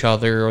care of each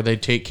other, or they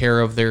take care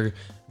of their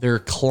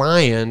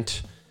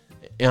client,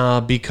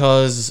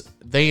 because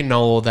they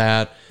know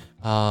that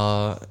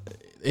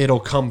it'll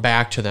come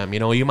back to them.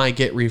 You might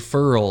get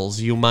referrals.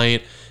 You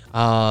might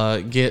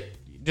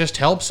just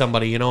help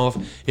somebody.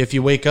 If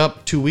you wake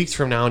up 2 weeks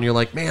from now and you're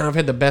like, man, I've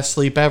had the best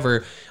sleep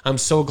ever. I'm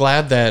so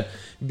glad that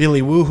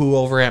Billy Woohoo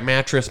over at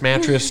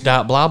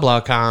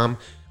mattress.blahblahcom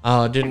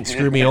didn't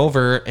screw me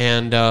over,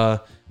 and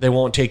they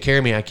won't take care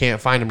of me. I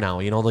can't find them now.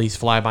 These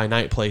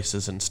fly-by-night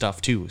places and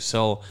stuff too.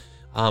 So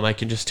I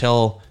can just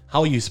tell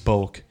how you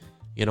spoke.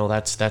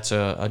 That's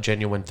a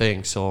genuine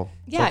thing. So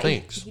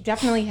thanks. He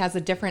definitely has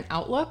a different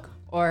outlook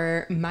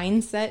or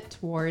mindset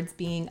towards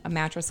being a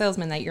mattress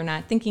salesman, that you're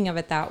not thinking of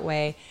it that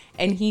way.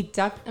 And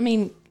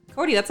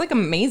Cody, that's like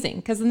amazing,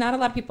 because not a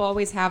lot of people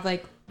always have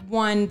like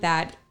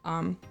that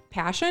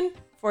passion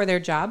for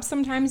their job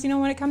sometimes,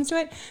 when it comes to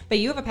it. But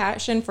you have a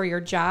passion for your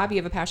job. You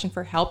have a passion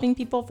for helping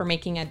people, for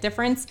making a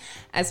difference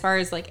as far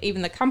as like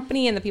even the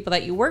company and the people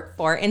that you work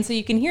for. And so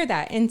you can hear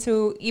that. And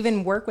to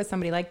even work with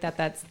somebody like that,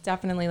 that's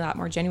definitely a lot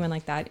more genuine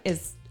like that,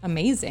 is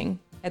amazing.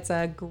 It's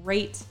a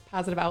great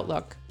positive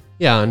outlook.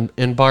 Yeah,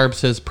 and Barb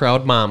says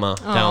proud mama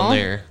down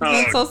there.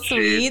 That's so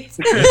sweet.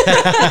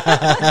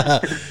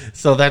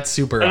 So that's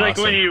super awesome. Like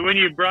when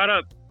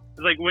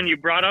you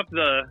brought up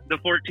the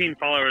 14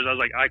 followers, I was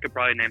like, I could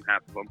probably name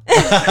half of them.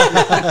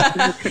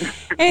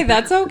 Hey,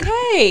 that's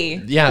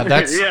okay. Yeah,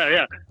 that's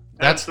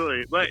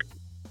absolutely.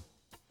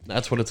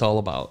 That's what it's all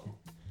about.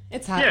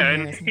 It's hot. Yeah,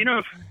 and if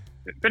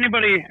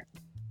anybody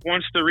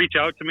wants to reach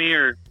out to me,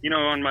 or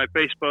on my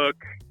Facebook,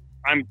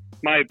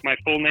 my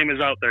full name is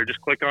out there.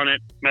 Just click on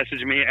it,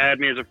 message me, add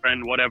me as a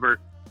friend, whatever.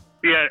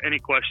 If you have any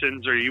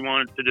questions, or you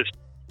want to just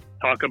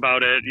talk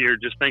about it, you're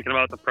just thinking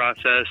about the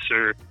process,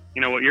 or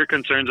what your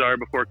concerns are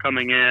before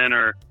coming in,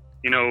 or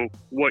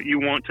what you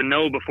want to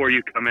know before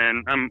you come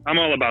in, I'm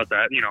all about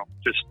that.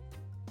 Just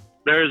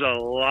there's a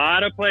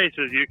lot of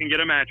places you can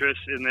get a mattress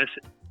in this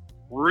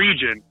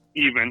region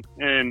even,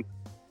 and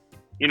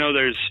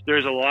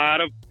there's a lot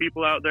of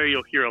people out there.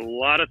 You'll hear a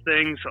lot of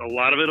things. A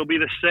lot of it'll be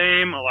the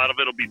same, a lot of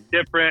it'll be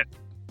different.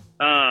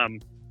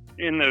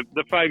 In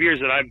the 5 years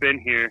that I've been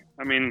here,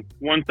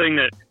 one thing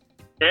that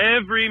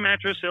every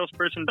mattress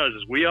salesperson does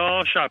is we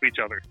all shop each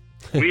other.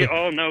 We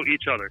all know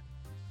each other.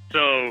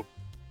 So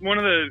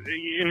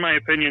in my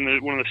opinion,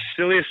 one of the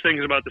silliest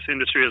things about this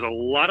industry is a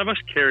lot of us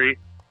carry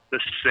the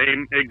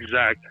same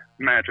exact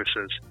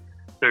mattresses.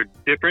 They're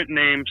different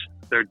names,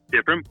 they're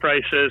different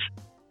prices,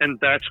 and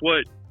that's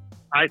what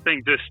I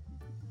think the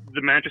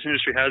mattress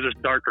industry has this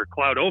darker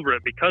cloud over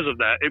it because of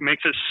that. It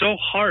makes it so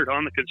hard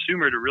on the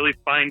consumer to really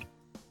find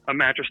a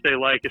mattress they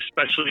like,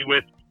 especially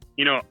with,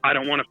 I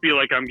don't want to feel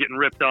like I'm getting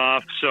ripped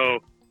off. So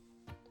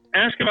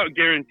ask about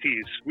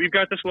guarantees. We've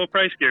got this low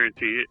price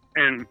guarantee,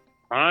 and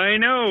I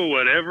know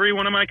what every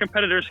one of my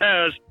competitors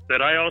has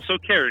that I also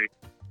carry.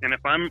 And if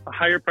I'm a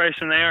higher price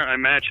than they are, I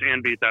match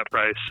and beat that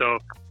price. So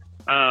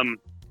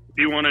if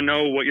you want to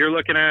know what you're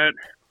looking at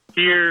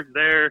here,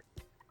 there,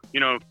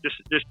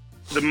 just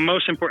the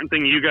most important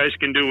thing you guys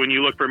can do when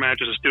you look for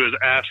mattresses too is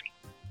ask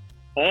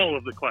all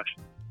of the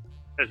questions,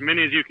 as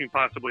many as you can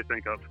possibly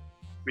think of,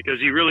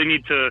 because you really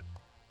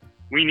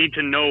we need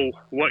to know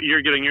what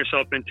you're getting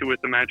yourself into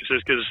with the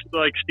mattresses. Because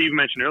like Steve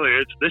mentioned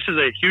earlier, this is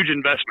a huge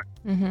investment.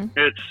 Mm-hmm.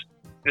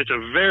 It's a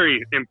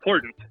very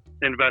important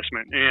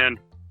investment. And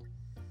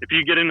if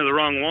you get into the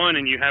wrong one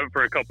and you have it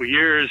for a couple of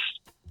years,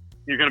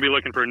 you're going to be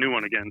looking for a new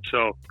one again.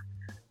 So,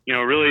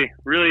 really,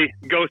 really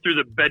go through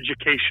the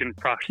beducation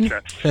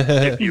process,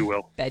 if you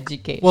will.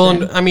 Beducation. Well,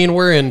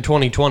 we're in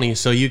 2020,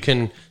 so you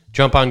can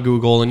jump on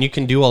Google and you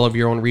can do all of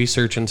your own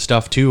research and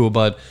stuff too.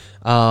 But,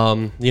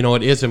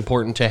 it is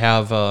important to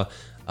have a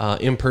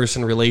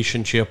in-person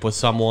relationship with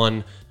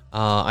someone,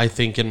 I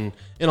think in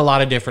a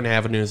lot of different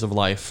avenues of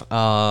life.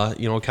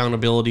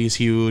 Accountability is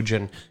huge,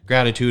 and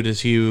gratitude is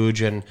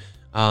huge, and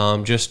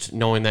just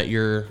knowing that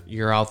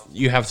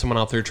you have someone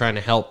out there trying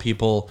to help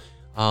people,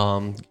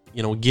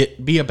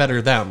 be a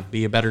better them,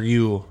 be a better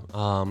you,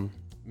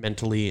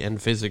 mentally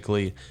and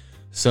physically.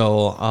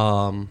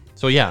 So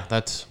yeah,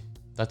 that's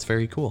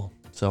very cool.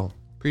 So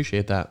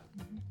appreciate that.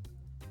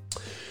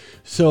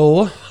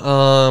 So,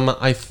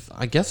 I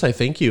guess I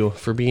thank you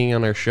for being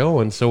on our show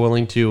and so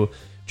willing to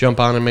jump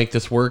on and make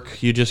this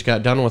work. You just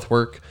got done with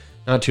work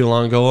not too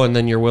long ago, and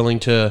then you're willing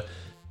to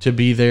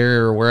be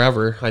there or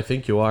wherever I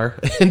think you are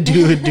and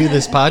do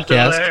this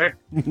podcast. I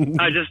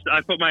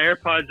put my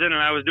AirPods in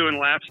and I was doing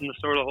laps in the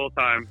store the whole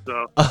time.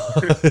 So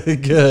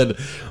good.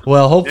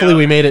 Well, hopefully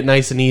we made it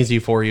nice and easy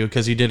for you,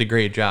 because you did a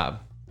great job.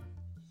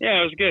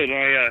 Yeah, it was good.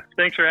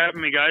 Thanks for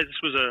having me, guys.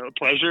 This was a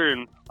pleasure,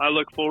 and I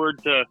look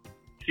forward to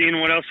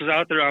seeing what else is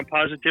out there on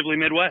Positively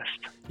Midwest.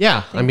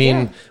 Yeah,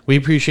 we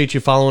appreciate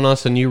you following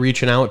us and you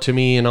reaching out to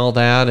me and all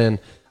that. And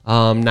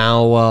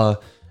now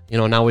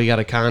we got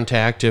a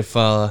contact if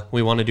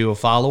we want to do a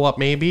follow-up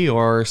maybe,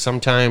 or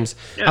sometimes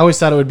I always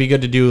thought it would be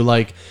good to do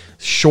like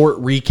short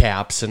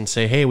recaps and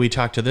say, hey, we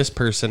talked to this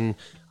person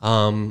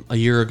a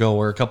year ago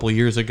or a couple of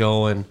years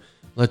ago, and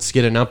let's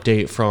get an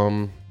update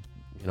from,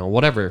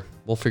 whatever.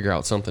 We'll figure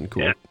out something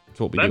cool. Yeah.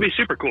 what we That'd do. be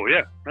super cool.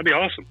 Yeah, that'd be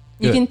awesome.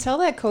 You Good. can tell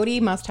that Cody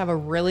must have a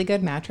really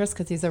good mattress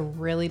because he's a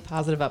really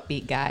positive,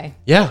 upbeat guy.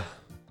 Yeah.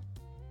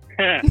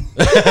 I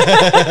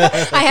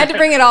had to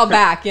bring it all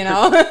back, you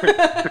know?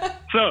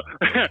 So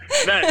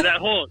that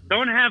whole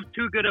don't have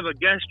too good of a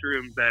guest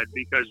room bed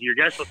because your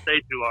guests will stay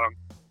too long.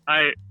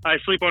 I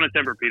sleep on a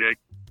Tempur-Pedic.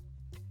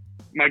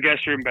 My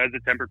guest room bed's a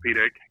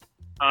Tempur-Pedic.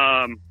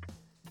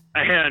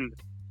 And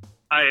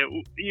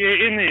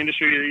in the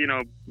industry, you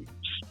know,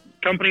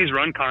 companies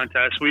run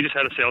contests. We just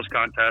had a sales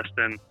contest,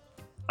 and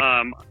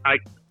I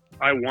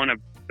won a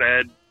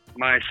bed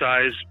my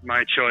size,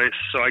 my choice.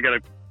 So I got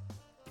a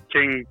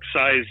king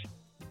size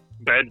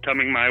bed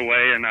coming my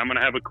way, and I'm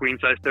gonna have a queen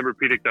size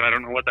Tempur-Pedic that I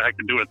don't know what the heck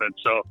to do with it.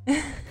 So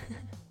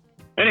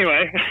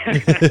anyway.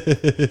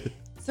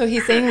 So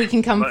he's saying we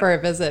can come for a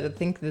visit. I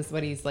think this is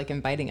what he's like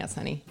inviting us,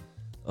 honey.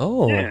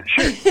 Oh. Yeah,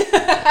 sure.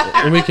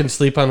 And we can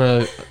sleep on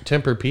a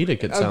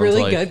Tempur-Pedic, it sounds A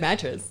really like. good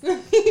mattress.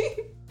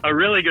 A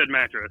really good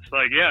mattress.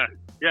 Like, yeah.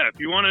 If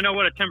you want to know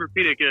what a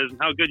Tempur-Pedic is and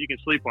how good you can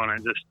sleep on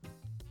it, just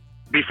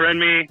befriend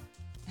me.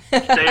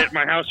 Stay at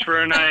my house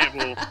for a night.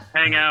 We'll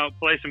hang out,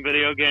 play some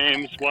video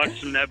games, watch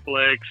some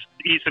Netflix,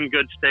 eat some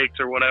good steaks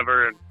or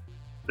whatever, and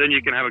then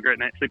you can have a great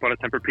night's sleep on a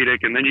Tempur-Pedic,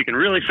 and then you can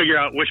really figure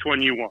out which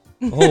one you want.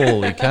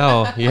 Holy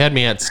cow. You had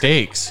me at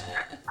steaks.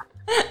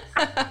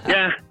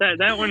 Yeah,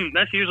 that one,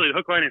 that's usually the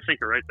hook, line, and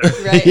sinker right there.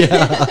 Right?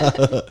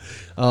 Yeah.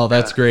 Oh,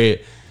 that's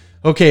great.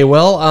 Okay,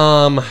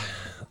 well,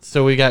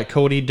 so we got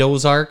Cody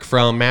Dozark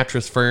from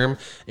Mattress Firm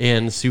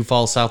in Sioux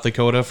Falls, South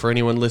Dakota. For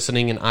anyone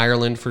listening in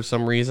Ireland for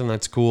some reason,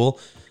 that's cool.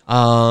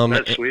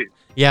 That's sweet.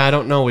 Yeah, I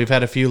don't know. We've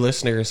had a few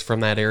listeners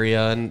from that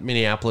area and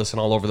Minneapolis and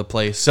all over the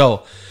place.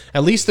 So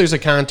at least there's a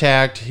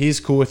contact. He's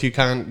cool with you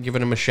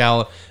giving him a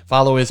shout.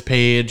 Follow his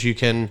page. You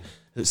can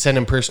send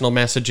him personal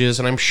messages.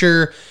 And I'm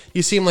sure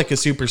you seem like a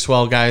super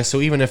swell guy.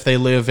 So even if they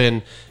live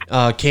in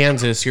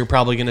Kansas, you're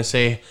probably going to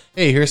say,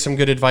 hey, here's some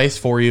good advice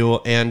for you.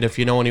 And if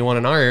you know anyone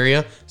in our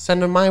area,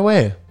 send them my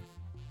way.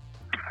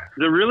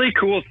 The really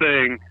cool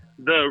thing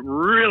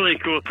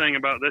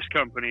about this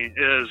company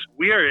is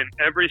we are in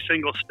every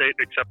single state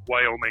except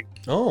Wyoming.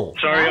 Oh.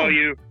 Sorry, Wow. all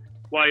you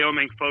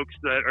Wyoming folks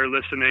that are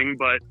listening,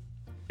 but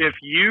if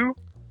you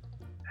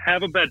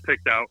have a bed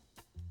picked out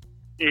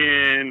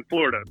in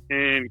Florida,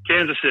 in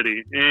Kansas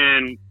City,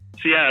 in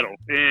Seattle,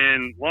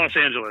 in Los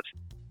Angeles,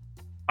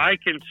 I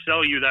can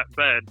sell you that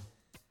bed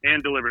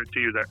and deliver it to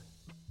you there.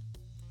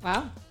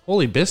 Wow.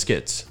 Holy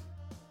biscuits.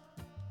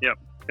 Yep.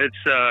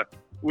 It's,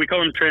 we call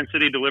them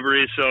Trans-City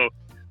deliveries. So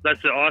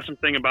that's the awesome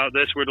thing about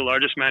this. We're the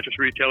largest mattress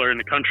retailer in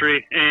the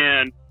country.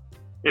 And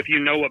if you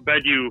know what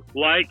bed you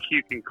like,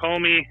 you can call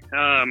me.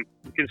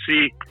 You can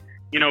see,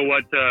 you know,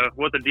 what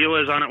the deal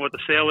is on it, what the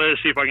sale is,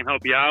 see if I can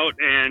help you out.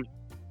 And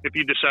if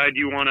you decide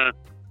you want to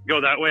go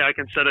that way, I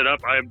can set it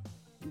up. I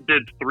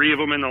did 3 of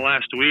them in the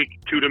last week,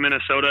 2 to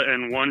Minnesota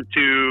and 1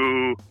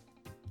 to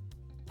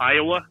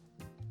Iowa.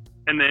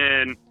 And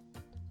then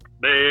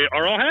they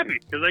are all happy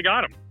because they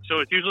got them. So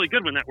it's usually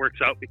good when that works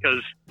out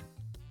because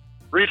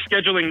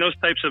rescheduling those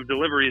types of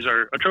deliveries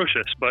are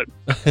atrocious, but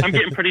I'm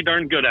getting pretty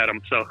darn good at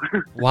them. So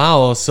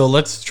Wow. So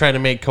let's try to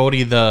make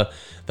Cody the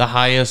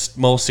highest,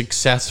 most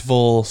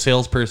successful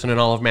salesperson in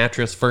all of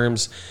Mattress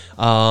Firm's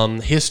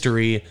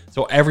history.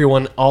 So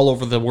everyone all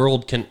over the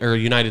world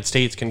United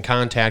States can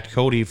contact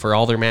Cody for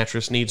all their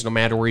mattress needs, no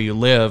matter where you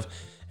live.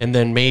 And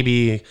then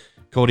maybe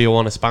Cody will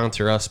want to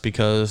sponsor us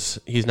because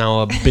he's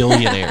now a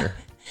billionaire.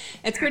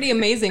 It's pretty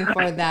amazing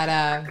for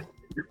that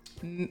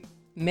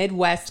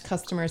Midwest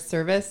customer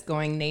service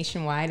going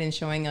nationwide and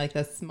showing like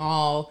the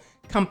small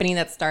company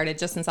that started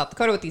just in South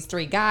Dakota with these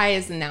 3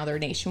 guys and now they're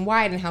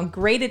nationwide, and how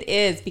great it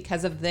is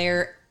because of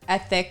their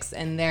ethics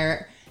and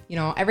their, you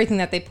know, everything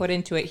that they put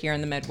into it here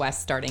in the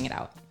Midwest starting it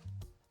out.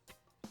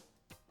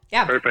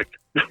 Yeah. perfect.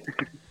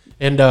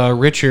 And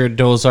Richard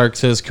Dozark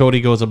says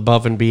Cody goes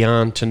above and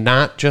beyond to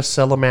not just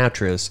sell a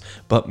mattress,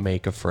 but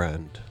make a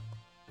friend.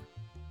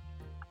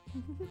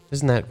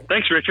 Isn't that...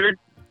 Thanks, Richard.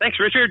 Thanks,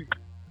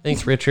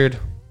 Richard.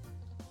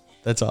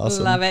 That's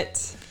awesome. Love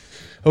it.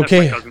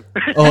 Okay. That's my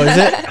cousin. Oh, is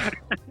it?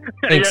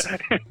 Thanks.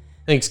 Yeah.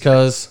 Thanks,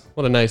 cuz.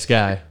 What a nice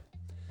guy.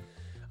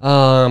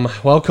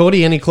 Well,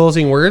 Cody, any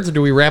closing words, or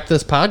do we wrap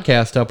this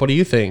podcast up? What do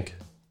you think?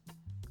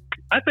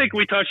 I think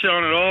we touched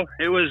on it all.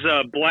 It was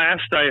a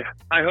blast.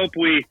 I hope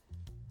we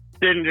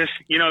didn't just,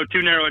 you know,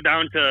 too narrow it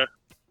down to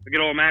a good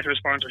old mattress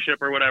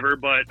sponsorship or whatever,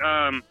 but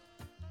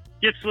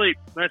get sleep.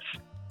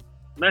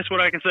 That's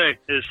what I can say,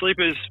 is sleep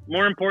is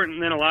more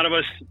important than a lot of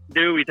us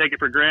do. We take it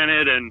for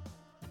granted, and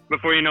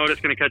before you know it,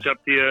 it's going to catch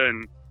up to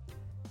you.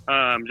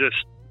 And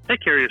just take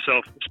care of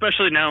yourself,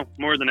 especially now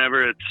more than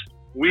ever. It's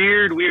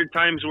weird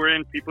times we're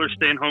in. People are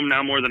staying home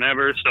now more than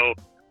ever, so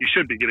you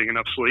should be getting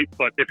enough sleep.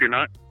 But if you're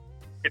not,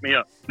 hit me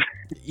up.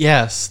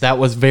 Yes, that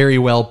was very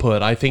well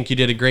put. I think you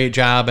did a great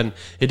job, and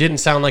it didn't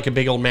sound like a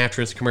big old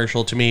mattress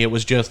commercial to me. It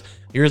was just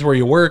here's where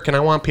you work, and I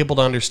want people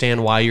to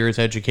understand why you're as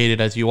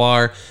educated as you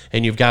are,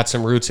 and you've got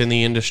some roots in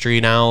the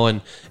industry now,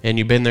 and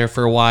you've been there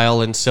for a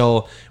while. And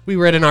so we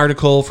read an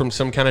article from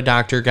some kind of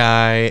doctor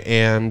guy,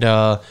 and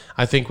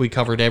I think we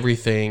covered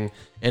everything.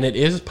 And it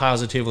is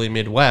Positively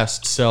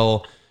Midwest,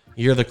 so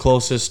you're the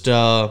closest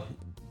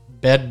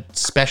bed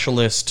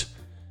specialist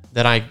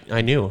that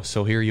I knew.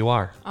 So here you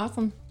are.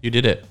 Awesome. You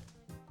did it.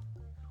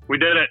 We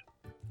did it.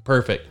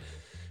 Perfect.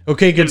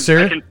 Okay, good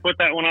sir. I can put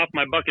that one off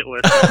my bucket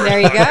list. There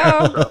you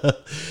go.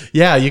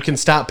 Yeah, you can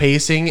stop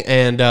pacing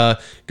and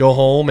go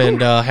home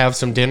and have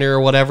some dinner or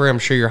whatever. I'm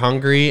sure you're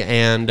hungry,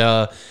 and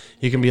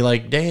you can be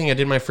like, dang, I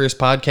did my first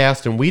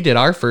podcast, and we did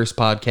our first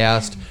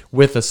podcast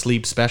with a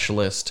sleep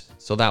specialist.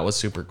 So that was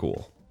super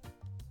cool.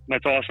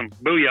 That's awesome.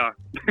 Booyah.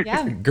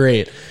 Yeah.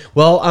 Great.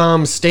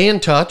 Well, stay in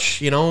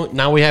touch.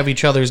 Now we have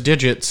each other's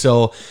digits,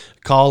 so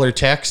call or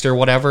text or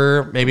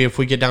whatever. Maybe if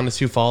we get down to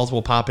Sioux Falls,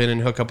 we'll pop in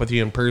and hook up with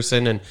you in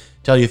person and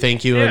tell you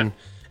thank you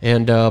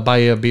and buy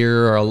you a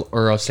beer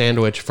or a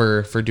sandwich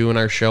for doing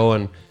our show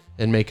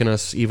and making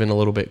us even a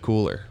little bit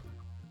cooler.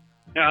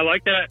 Yeah, I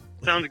like that.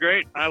 Sounds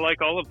great. I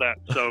like all of that.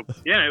 So,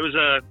 yeah, it was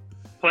a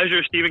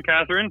pleasure, Steve and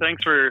Catherine.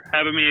 Thanks for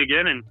having me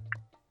again. And,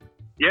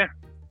 yeah,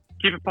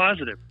 keep it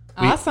positive.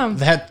 Awesome.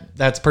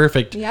 That's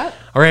perfect. Yep.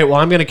 All right. Well,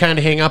 I'm going to kind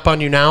of hang up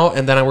on you now,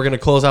 and then we're going to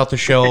close out the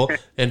show.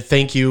 And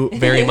thank you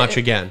very much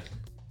again.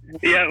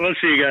 Yeah, we'll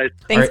see you guys.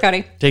 Thanks, All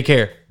right, Cody. Take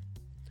care.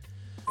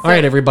 All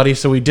right, everybody.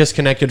 So we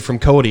disconnected from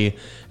Cody.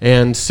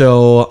 And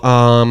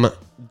so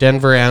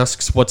Denver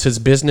asks, what's his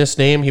business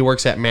name? He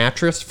works at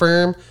Mattress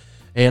Firm.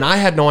 And I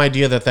had no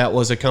idea that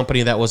was a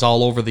company that was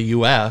all over the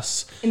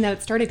U.S. And that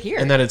it started here.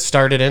 And that it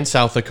started in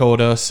South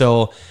Dakota.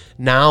 So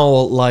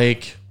now,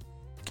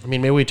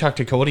 maybe we talk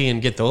to Cody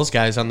and get those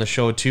guys on the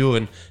show too,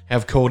 and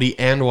have Cody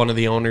and one of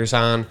the owners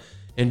on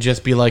and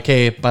just be like,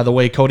 hey, by the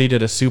way, Cody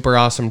did a super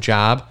awesome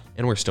job.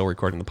 And we're still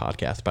recording the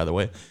podcast, by the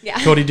way. Yeah.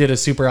 Cody did a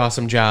super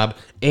awesome job.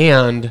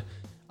 And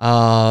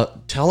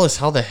tell us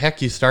how the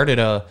heck you started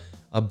a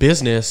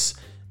business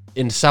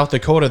in South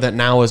Dakota that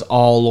now is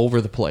all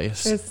over the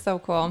place. It's so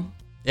cool.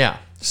 Yeah.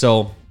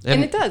 So...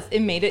 And it does.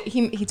 It made it...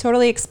 He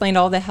totally explained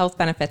all the health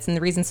benefits and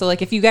the reasons. So,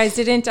 if you guys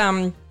didn't...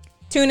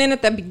 tune in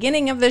at the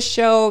beginning of this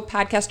show.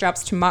 Podcast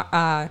drops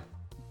tomorrow.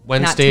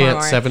 Wednesday at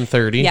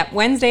 7:30. Yep,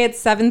 Wednesday at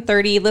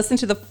 7:30. Listen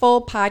to the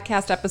full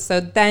podcast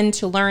episode then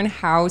to learn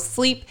how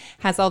sleep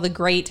has all the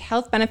great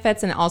health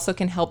benefits and also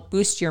can help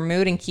boost your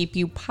mood and keep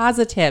you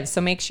positive.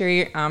 So make sure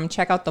you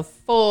check out the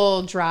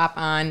full drop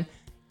on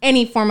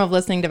any form of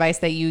listening device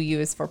that you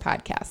use for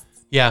podcasts.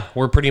 Yeah,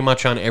 we're pretty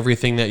much on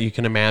everything that you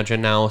can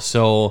imagine now.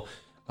 So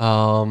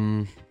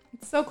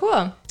it's so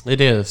cool.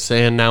 It is.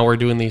 And now we're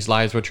doing these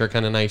lives, which are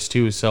kind of nice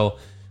too. So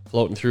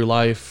floating through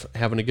life,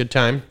 having a good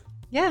time.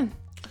 Yeah.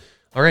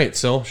 All right.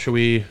 So should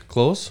we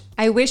close?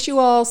 I wish you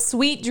all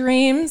sweet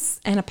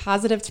dreams and a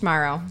positive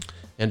tomorrow.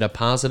 And a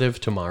positive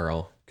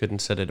tomorrow. Couldn't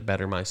said it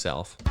better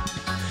myself.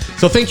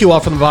 So thank you all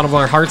from the bottom of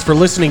our hearts for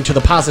listening to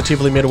the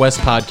Positively Midwest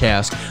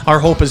podcast. Our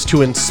hope is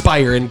to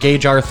inspire,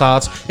 engage our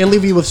thoughts, and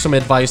leave you with some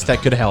advice that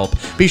could help.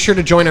 Be sure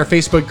to join our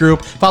Facebook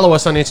group. Follow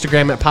us on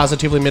Instagram at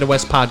Positively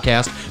Midwest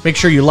Podcast. Make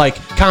sure you like,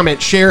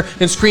 comment, share,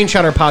 and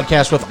screenshot our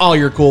podcast with all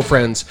your cool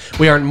friends.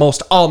 We are on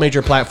most all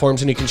major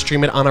platforms, and you can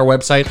stream it on our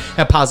website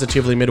at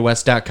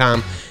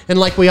positivelymidwest.com. And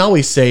like we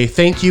always say,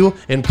 thank you,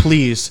 and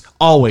please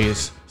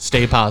always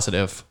stay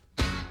positive.